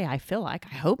dead lay. I feel like.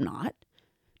 I hope not.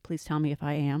 Please tell me if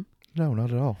I am. No,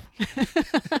 not at all.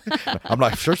 I'm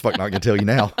not sure as fuck not going to tell you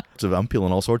now. So I'm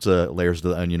peeling all sorts of layers to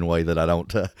the onion way that I don't,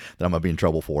 that I might be in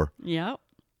trouble for. Yep.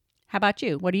 How about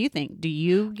you? What do you think? Do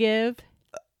you give?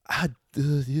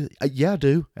 Yeah, I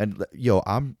do. And,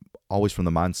 I'm always from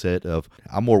the mindset of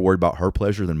I'm more worried about her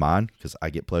pleasure than mine, because I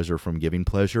get pleasure from giving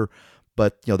pleasure.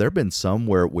 But, there have been some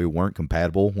where we weren't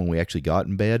compatible when we actually got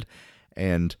in bed.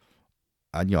 And,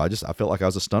 I felt like I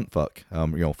was a stunt fuck.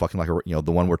 Fucking like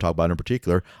the one we're talking about in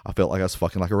particular, I felt like I was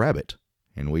fucking like a rabbit.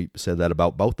 And we said that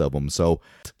about both of them. So,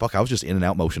 I was just in and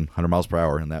out motion, 100 miles per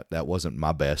hour. And that wasn't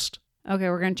my best. Okay,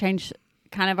 we're going to change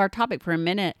kind of our topic for a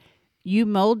minute. You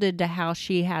molded to how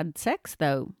she had sex,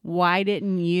 though. Why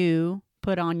didn't you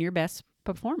put on your best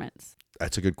performance?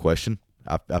 That's a good question.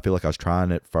 I feel like I was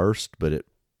trying at first, but it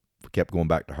kept going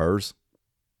back to hers.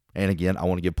 And again, I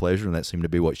want to give pleasure, and that seemed to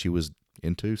be what she was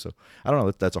into. So I don't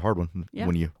know. That's a hard one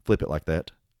when you flip it like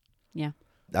that. Yeah.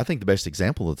 I think the best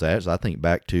example of that is I think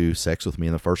back to sex with me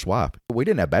and the first wife. We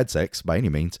didn't have bad sex by any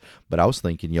means, but I was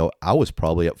thinking, I was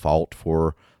probably at fault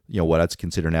for, what I'd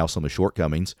consider now some of the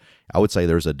shortcomings. I would say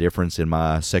there's a difference in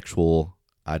my sexual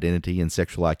identity and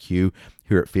sexual IQ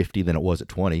here at 50 than it was at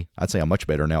 20. I'd say I'm much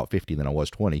better now at 50 than I was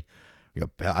 20.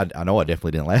 I know I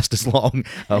definitely didn't last as long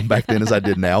back then as I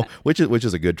did now, which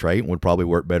is a good trait and would probably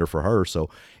work better for her. So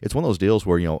it's one of those deals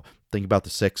where, think about the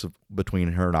sex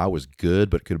between her and I was good,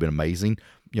 but it could have been amazing.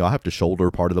 I have to shoulder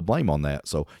part of the blame on that.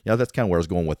 So, that's kind of where I was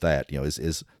going with that.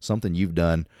 Is something you've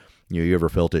done, you ever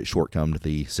felt it shortcomed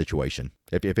the situation?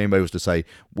 If anybody was to say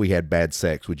we had bad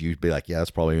sex, would you be like, yeah,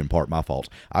 that's probably in part my fault?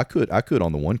 I could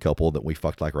on the one couple that we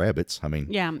fucked like rabbits. I mean,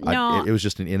 Yeah, no. it was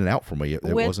just an in and out for me. It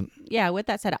wasn't. Yeah, with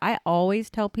that said, I always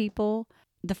tell people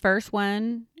the first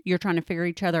one you're trying to figure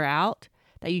each other out,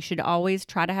 that you should always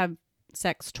try to have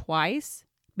sex twice,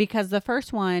 because the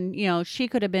first one, she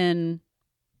could have been,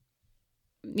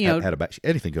 Anything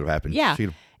could have happened. Yeah.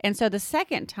 And so the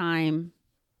second time,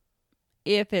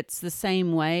 if it's the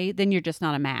same way, then you're just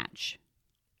not a match.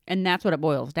 And that's what it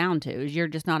boils down to, is you're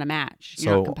just not a match.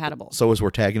 You're not compatible. So as we're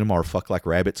tagging them our fuck like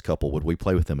rabbits couple, would we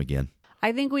play with them again?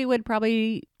 I think we would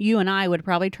probably, you and I would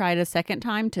probably try it a second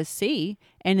time to see.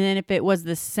 And then if it was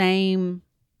the same,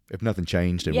 if nothing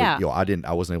changed, and yeah.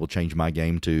 I wasn't able to change my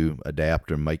game to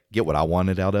adapt and get what I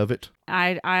wanted out of it.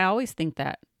 I always think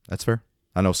that. That's fair.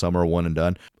 I know some are one and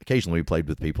done. Occasionally we played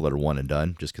with people that are one and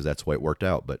done just because that's the way it worked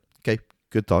out. But okay,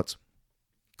 good thoughts.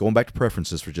 Going back to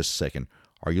preferences for just a second.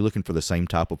 Are you looking for the same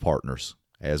type of partners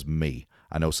as me?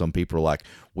 I know some people are like,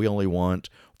 we only want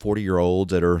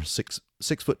 40-year-olds that are six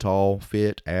foot tall,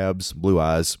 fit, abs, blue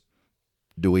eyes.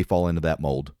 Do we fall into that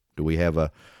mold? Do we have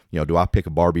do I pick a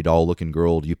Barbie doll looking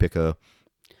girl? Do you pick a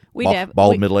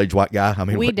bald middle-aged white guy? I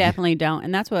mean, we definitely don't.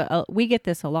 And that's what we get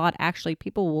this a lot. Actually,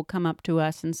 people will come up to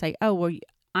us and say, oh, well,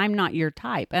 I'm not your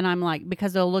type. And I'm like,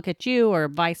 because they'll look at you or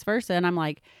vice versa. And I'm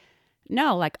like,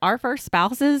 no, like our first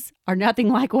spouses are nothing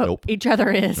like what each other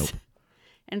is. Nope.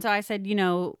 And so I said,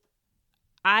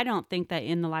 I don't think that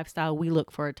in the lifestyle we look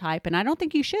for a type. And I don't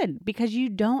think you should, because you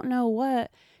don't know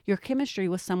what your chemistry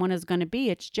with someone is going to be.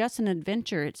 It's just an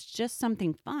adventure. It's just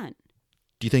something fun.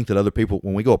 Do you think that other people,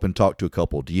 when we go up and talk to a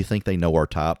couple, do you think they know our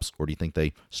types, or do you think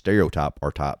they stereotype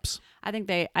our types? I think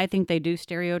they do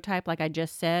stereotype, like I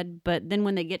just said. But then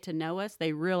when they get to know us,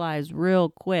 they realize real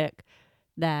quick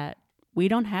that we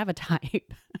don't have a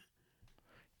type.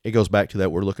 It goes back to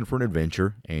that we're looking for an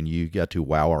adventure, and you got to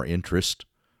wow our interest.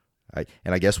 And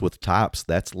I guess with types,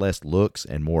 that's less looks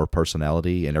and more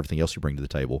personality and everything else you bring to the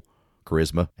table.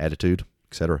 Charisma, attitude,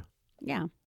 etc. Yeah.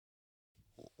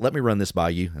 Let me run this by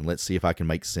you, and let's see if I can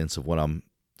make sense of what I'm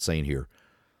saying here.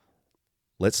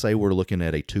 Let's say we're looking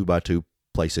at a 2x2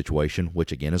 play situation,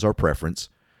 which again is our preference.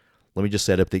 Let me just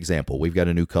set up the example. We've got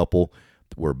a new couple.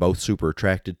 We're both super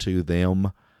attracted to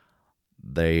them.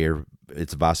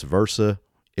 It's vice versa.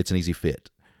 It's an easy fit.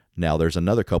 Now there's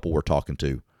another couple we're talking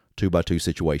to, 2x2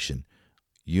 situation.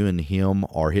 You and him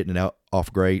are hitting it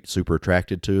off great, super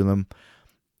attracted to them.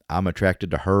 I'm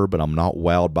attracted to her, but I'm not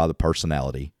wowed by the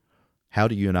personality. How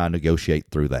do you and I negotiate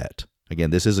through that?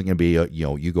 Again, this isn't going to be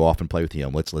you go off and play with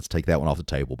him. Let's take that one off the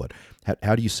table. But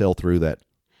how do you sell through that?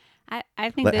 I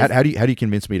think how do you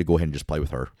convince me to go ahead and just play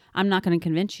with her? I'm not going to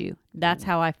convince you. That's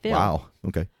how I feel. Wow.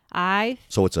 Okay.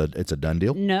 So it's a done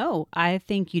deal? No, I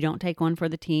think you don't take one for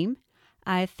the team.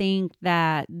 I think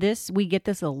that we get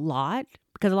this a lot,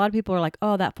 because a lot of people are like,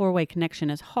 oh, that 4-way connection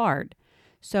is hard.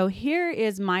 So here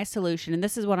is my solution, and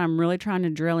this is what I'm really trying to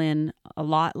drill in a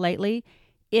lot lately,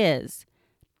 is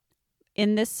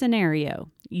in this scenario,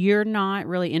 you're not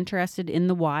really interested in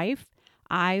the wife.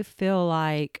 I feel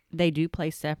like they do play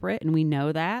separate, and we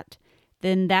know that.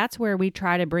 Then that's where we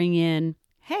try to bring in,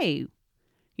 hey,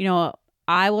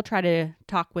 I will try to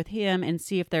talk with him and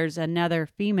see if there's another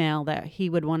female that he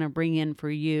would want to bring in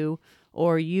for you,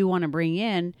 or you want to bring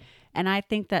in. And I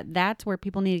think that that's where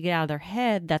people need to get out of their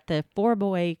head that the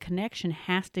 4-way connection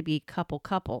has to be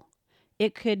couple.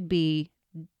 It could be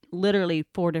literally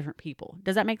 4 different people.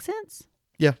 Does that make sense?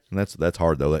 Yeah, and that's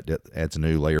hard though. That adds a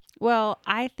new layer. Well,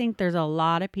 I think there's a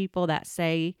lot of people that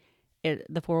say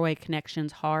the 4-way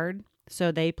connection's hard,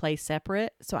 so they play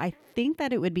separate. So I think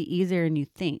that it would be easier than you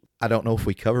think. I don't know if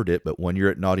we covered it, but when you're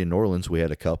at Naughty in New Orleans, we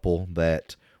had a couple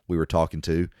that we were talking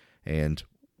to, and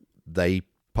they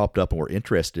popped up and were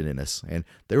interested in us. And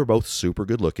they were both super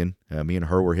good looking. Me and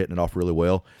her were hitting it off really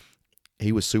well.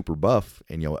 He was super buff,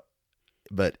 and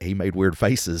but he made weird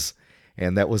faces.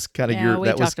 And that was kind of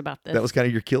that was kind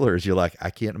of your killers. You're like, I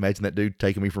can't imagine that dude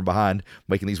taking me from behind,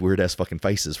 making these weird ass fucking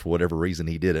faces for whatever reason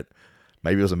he did it.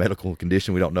 Maybe it was a medical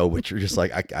condition, we don't know, but you're just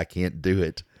like, I can't do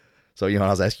it. So, I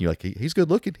was asking you, like, he's good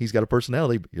looking, he's got a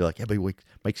personality, but you're like, yeah, but he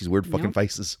makes these weird fucking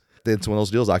faces. Then it's one of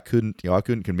those deals I couldn't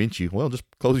convince you. Well, just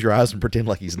close your eyes and pretend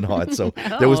like he's not. So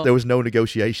no. there was no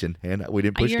negotiation, and we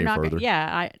didn't push any further.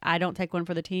 I don't take one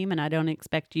for the team, and I don't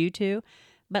expect you to.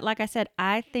 But like I said,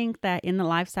 I think that in the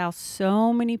lifestyle,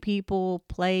 so many people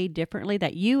play differently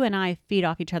that you and I feed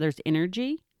off each other's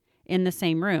energy in the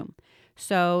same room.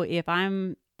 So if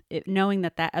knowing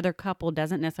that other couple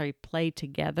doesn't necessarily play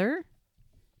together,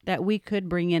 that we could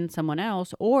bring in someone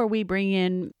else, or we bring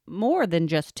in more than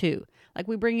just 2. Like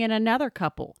we bring in another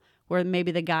couple where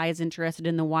maybe the guy is interested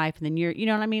in the wife and then you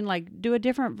know what I mean? Like do a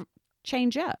different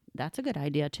change up. That's a good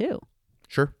idea too.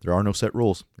 Sure, there are no set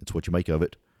rules. It's what you make of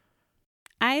it.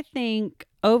 I think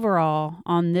overall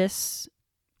on this,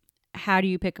 how do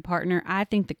you pick a partner? I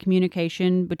think the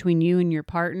communication between you and your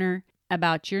partner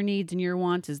about your needs and your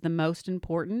wants is the most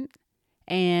important.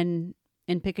 And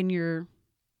in picking your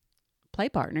play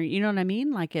partner, you know what I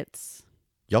mean? Like it's...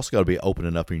 You also got to be open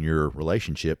enough in your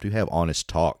relationship to have honest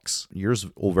talks. Yours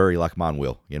will vary like mine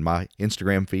will. In my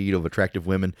Instagram feed of attractive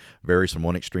women varies from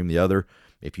one extreme to the other.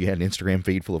 If you had an Instagram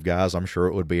feed full of guys, I'm sure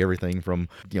it would be everything from,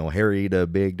 hairy to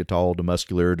big to tall to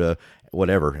muscular to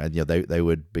whatever. And, they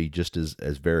would be just as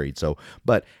varied. So,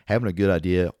 but having a good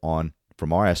idea on,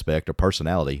 from our aspect of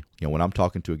personality, when I'm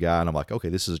talking to a guy and I'm like, okay,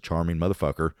 this is a charming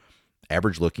motherfucker,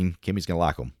 average looking, Kimmy's going to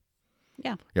like him.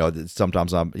 Yeah.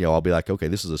 Sometimes I'll be like, okay,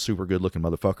 this is a super good looking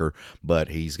motherfucker, but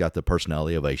he's got the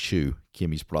personality of a shoe.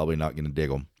 Kimmy's probably not going to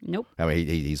dig him. Nope. I mean,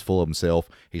 he's full of himself.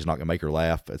 He's not going to make her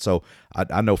laugh. And so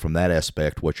I know from that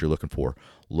aspect what you're looking for.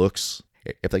 Looks,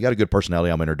 if they got a good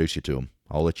personality, I'm going to introduce you to them.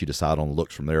 I'll let you decide on the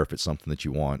looks from there if it's something that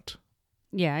you want.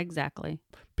 Yeah, exactly.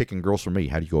 Picking girls for me,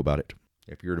 how do you go about it?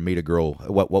 If you were to meet a girl,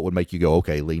 what would make you go,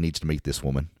 okay, Lee needs to meet this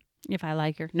woman? If I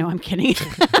like her. No, I'm kidding.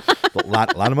 line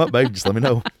them up, babe. Just let me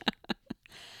know.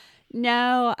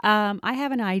 No, I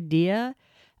have an idea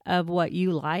of what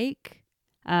you like.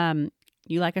 You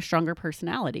like a stronger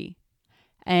personality.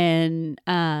 And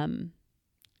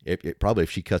Probably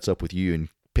if she cuts up with you and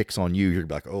picks on you, you're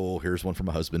like, oh, here's one for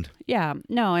my husband. Yeah,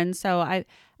 no, and so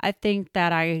I think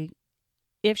that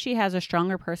if she has a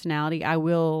stronger personality, I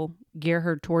will gear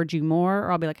her towards you more,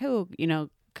 or I'll be like, oh,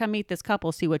 come meet this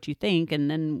couple, see what you think,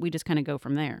 and then we just kind of go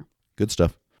from there. Good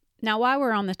stuff. Now, while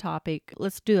we're on the topic,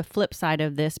 let's do a flip side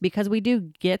of this, because we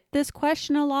do get this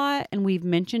question a lot, and we've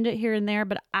mentioned it here and there,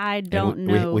 but I don't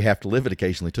know. We have to live it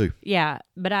occasionally, too. Yeah,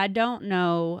 but I don't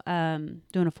know,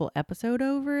 doing a full episode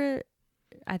over it,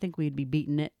 I think we'd be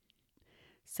beating it.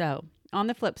 So, on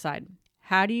the flip side,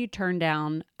 how do you turn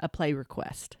down a play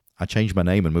request? I change my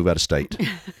name and move out of state.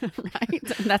 Right?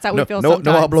 That's how we feel sometimes.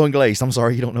 No hablo inglés. I'm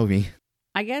sorry, you don't know me.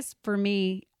 I guess for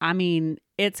me,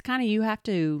 it's kind of, you have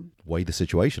to weigh the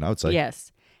situation, I would say.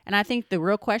 Yes. And I think the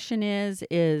real question is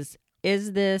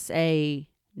this a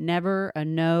never, a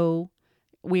no,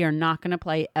 we are not going to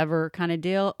play ever kind of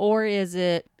deal? Or is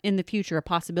it in the future a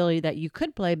possibility that you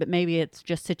could play, but maybe it's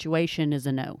just situation is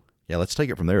a no? Yeah, let's take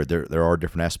it from there. There are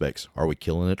different aspects. Are we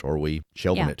killing it or are we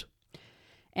shelving it?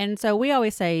 And so we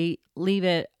always say leave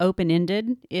it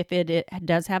open-ended if it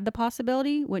does have the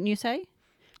possibility, wouldn't you say?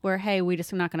 Where, hey, we're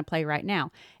just not going to play right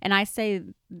now. And I say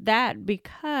that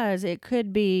because it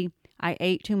could be I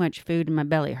ate too much food and my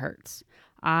belly hurts.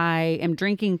 I am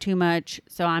drinking too much,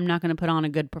 so I'm not going to put on a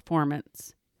good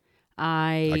performance.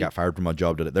 I got fired from my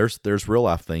job today. There's real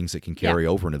life things that can carry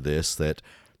over into this that,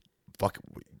 fuck,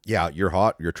 yeah, you're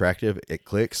hot, you're attractive, it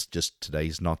clicks, just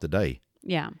today's not the day.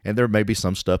 Yeah. And there may be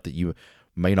some stuff that you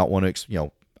may not want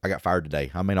to, I got fired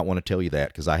today. I may not want to tell you that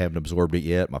because I haven't absorbed it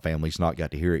yet. My family's not got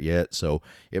to hear it yet. So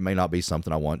it may not be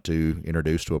something I want to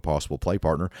introduce to a possible play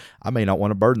partner. I may not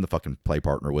want to burden the fucking play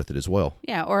partner with it as well.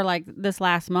 Yeah. Or like this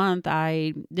last month,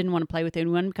 I didn't want to play with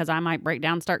anyone because I might break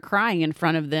down and start crying in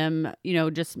front of them,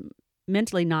 just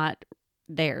mentally not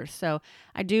there. So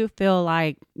I do feel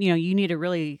like, you need to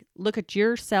really look at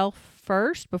yourself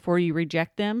first before you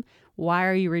reject them. Why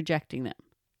are you rejecting them?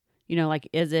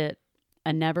 Is it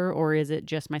a never, or is it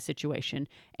just my situation?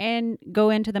 And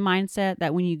go into the mindset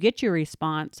that when you get your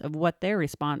response of what their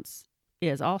response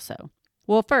is also.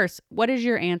 Well, first, what is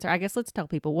your answer? I guess let's tell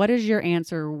people, what is your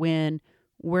answer when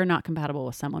we're not compatible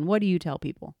with someone? What do you tell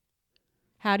people?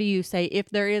 How do you say, if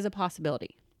there is a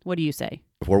possibility, what do you say?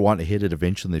 If we're wanting to hit it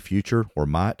eventually in the future, or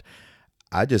might,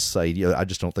 I just say, I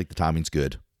just don't think the timing's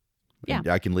good. Yeah. And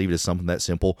I can leave it as something that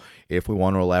simple. If we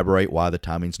want to elaborate why the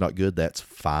timing's not good, that's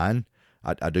fine.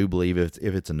 I do believe if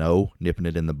it's a no, nipping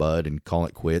it in the bud and calling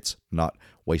it quits, not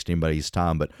wasting anybody's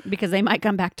time. But because they might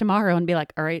come back tomorrow and be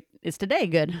like, all right, is today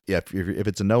good? Yeah, if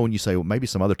it's a no and you say, well, maybe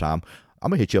some other time,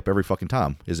 I'm going to hit you up every fucking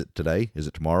time. Is it today? Is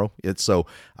it tomorrow? So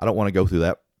I don't want to go through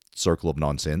that circle of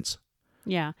nonsense.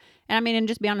 Yeah. And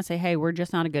just be honest, say, hey, we're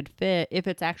just not a good fit. If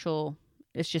it's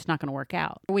just not going to work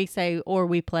out. We say, or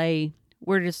we play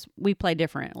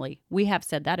differently. We have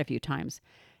said that a few times.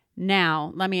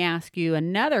 Now, let me ask you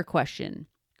another question.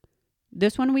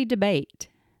 This one we debate.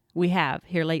 We have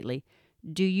here lately.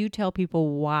 Do you tell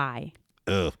people why?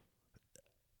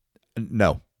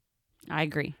 No. I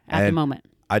agree at the moment.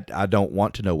 I don't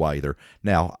want to know why either.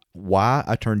 Now, why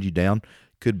I turned you down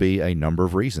could be a number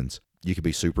of reasons. You could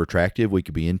be super attractive. We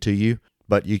could be into you.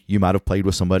 But you might have played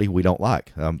with somebody we don't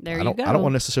like. There you go. I don't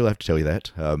want to necessarily have to tell you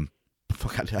that.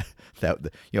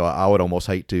 I would almost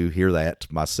hate to hear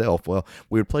that myself. Well,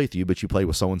 we would play with you, but you play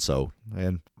with so-and-so.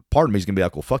 And part of me is going to be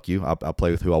like, well, fuck you. I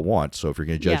play with who I want. So if you're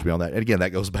going to judge me on that, and again, that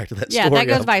goes back to that story. Yeah, that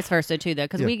goes vice versa too, though,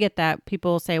 because we get that.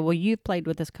 People say, well, you've played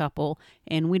with this couple,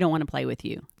 and we don't want to play with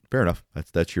you. Fair enough.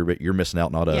 That's you're missing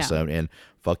out, not us. Yeah. And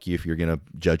fuck you if you're gonna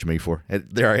judge me for. And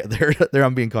there.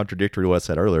 I'm being contradictory to what I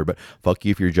said earlier, but fuck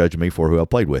you if you're judging me for who I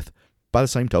played with. By the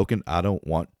same token, I don't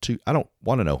want to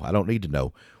know. I don't need to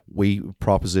know. We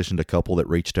propositioned a couple that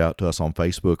reached out to us on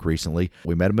Facebook recently.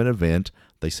 We met them at an event.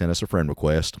 They sent us a friend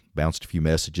request, bounced a few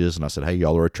messages, and I said, hey,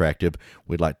 y'all are attractive.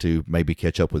 We'd like to maybe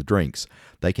catch up with drinks.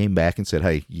 They came back and said,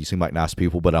 hey, you seem like nice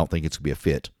people, but I don't think it's going to be a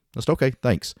fit. I said, okay,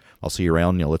 thanks. I'll see you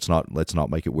around. Let's not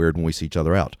make it weird when we see each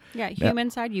other out. Yeah, human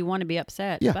side, you want to be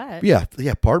upset. But yeah.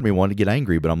 Part of me wanted to get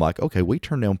angry, but I'm like, okay, we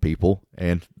turned down people,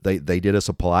 and they did us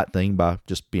a polite thing by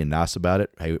just being nice about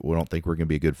it. Hey, we don't think we're going to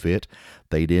be a good fit.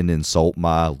 They didn't insult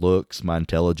my looks, my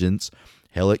intelligence.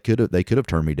 Hell, they could have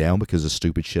turned me down because of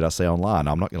stupid shit I say online.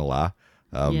 I'm not going to lie.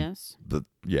 Yes.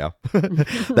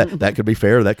 That could be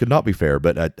fair. That could not be fair.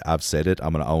 But I've said it.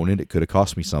 I'm going to own it. It could have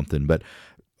cost me something, but.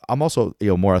 I'm also,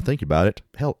 more I think about it,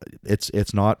 hell,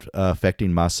 it's not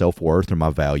affecting my self-worth or my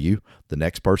value. The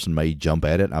next person may jump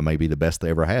at it. I may be the best they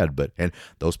ever had, and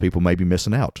those people may be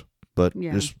missing out. But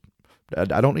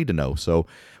I don't need to know. So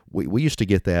we used to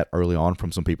get that early on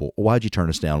from some people. Why'd you turn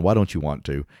us down? Why don't you want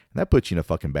to? And that puts you in a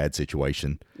fucking bad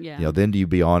situation. Yeah. Then do you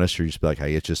be honest or you just be like,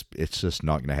 hey, it's just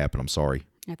not going to happen. I'm sorry.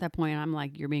 At that point, I'm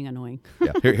like, you're being annoying.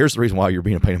 Yeah. Here's the reason why you're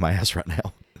being a pain in my ass right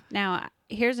now. Now,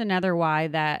 here's another why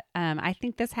that I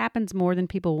think this happens more than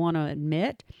people want to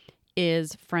admit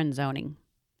is friend zoning.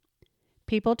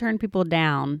 People turn people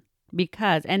down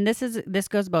because, and this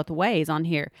goes both ways on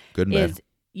here. Good and bad.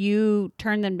 You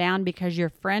turn them down because you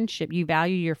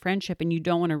value your friendship and you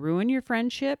don't want to ruin your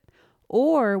friendship.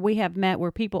 Or we have met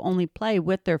where people only play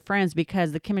with their friends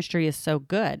because the chemistry is so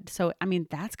good. So, I mean,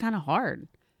 that's kind of hard.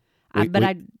 I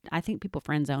think people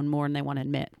friend zone more than they want to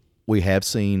admit. We have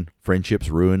seen friendships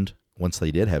ruined once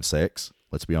they did have sex.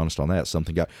 Let's be honest on that.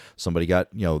 Somebody got,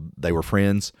 they were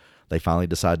friends. They finally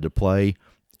decided to play.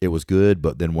 It was good,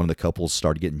 but then one of the couples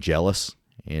started getting jealous,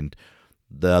 and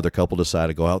the other couple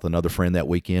decided to go out with another friend that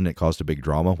weekend. It caused a big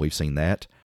drama. We've seen that.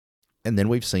 And then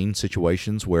we've seen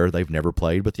situations where they've never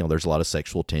played, but, there's a lot of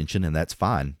sexual tension, and that's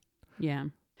fine. Yeah.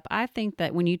 I think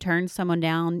that when you turn someone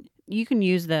down, you can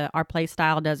use our play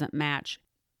style doesn't match.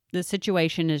 The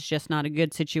situation is just not a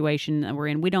good situation that we're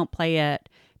in. We don't play at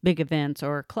big events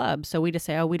or clubs, so we just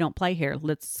say, oh, we don't play here.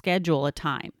 Let's schedule a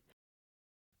time.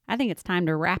 I think it's time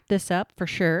to wrap this up for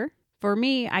sure. For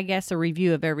me, I guess a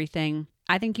review of everything.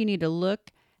 I think you need to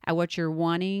look at what you're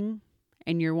wanting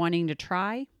and you're wanting to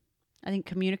try. I think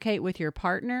communicate with your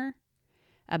partner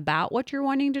about what you're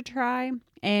wanting to try.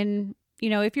 And,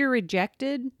 if you're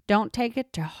rejected, don't take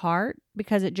it to heart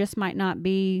because it just might not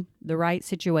be the right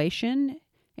situation.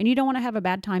 And you don't want to have a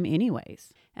bad time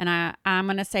anyways. And I'm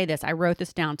going to say this. I wrote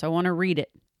this down, so I want to read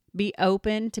it. Be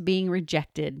open to being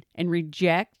rejected and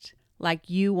reject like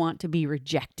you want to be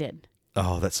rejected.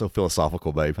 Oh, that's so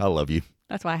philosophical, babe. I love you.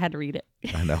 That's why I had to read it.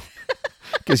 I know.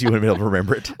 Because you wouldn't be able to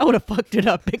remember it. I would have fucked it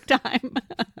up big time.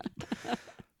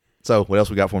 So, what else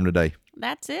we got for him today?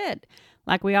 That's it.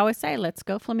 Like we always say, let's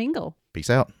go flamingo. Peace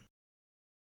out.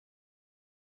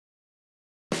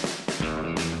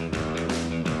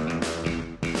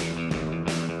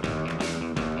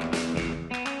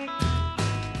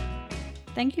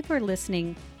 Thank you for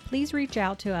listening. Please reach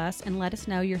out to us and let us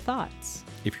know your thoughts.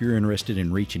 If you're interested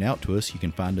in reaching out to us, you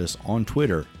can find us on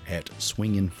Twitter at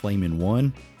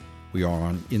SwinginFlamin1. We are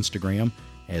on Instagram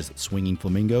as Swinging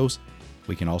Flamingos.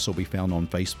 We can also be found on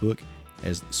Facebook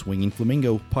as Swinging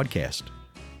Flamingo Podcast.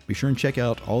 Be sure and check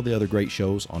out all the other great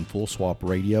shows on Full Swap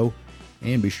Radio,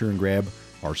 and be sure and grab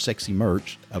our sexy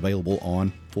merch available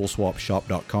on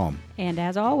FullSwapShop.com. And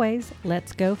as always,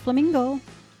 let's go flamingo.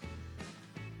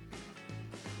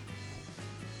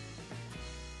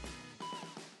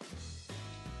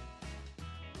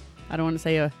 I don't want to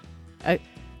say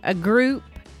a group.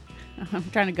 I'm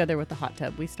trying to go there with the hot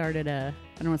tub. We started I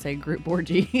don't want to say a group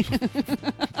orgy.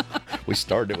 We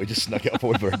started it. We just snuck out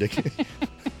for a dick.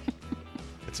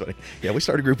 That's funny. Yeah, we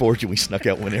started a group orgy. We snuck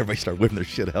out when everybody started whipping their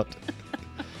shit out.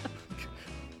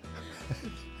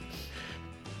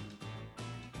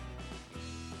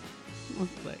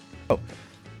 Oh.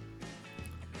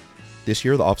 This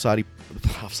year, the offsidey. The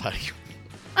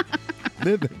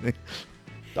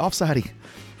offsidey.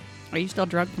 Are you still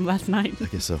drunk from last night? I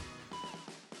guess so.